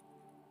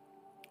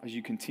as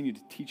you continue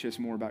to teach us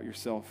more about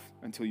yourself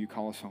until you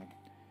call us home.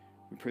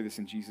 We pray this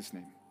in Jesus'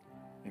 name.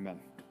 Amen.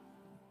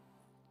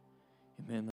 Amen.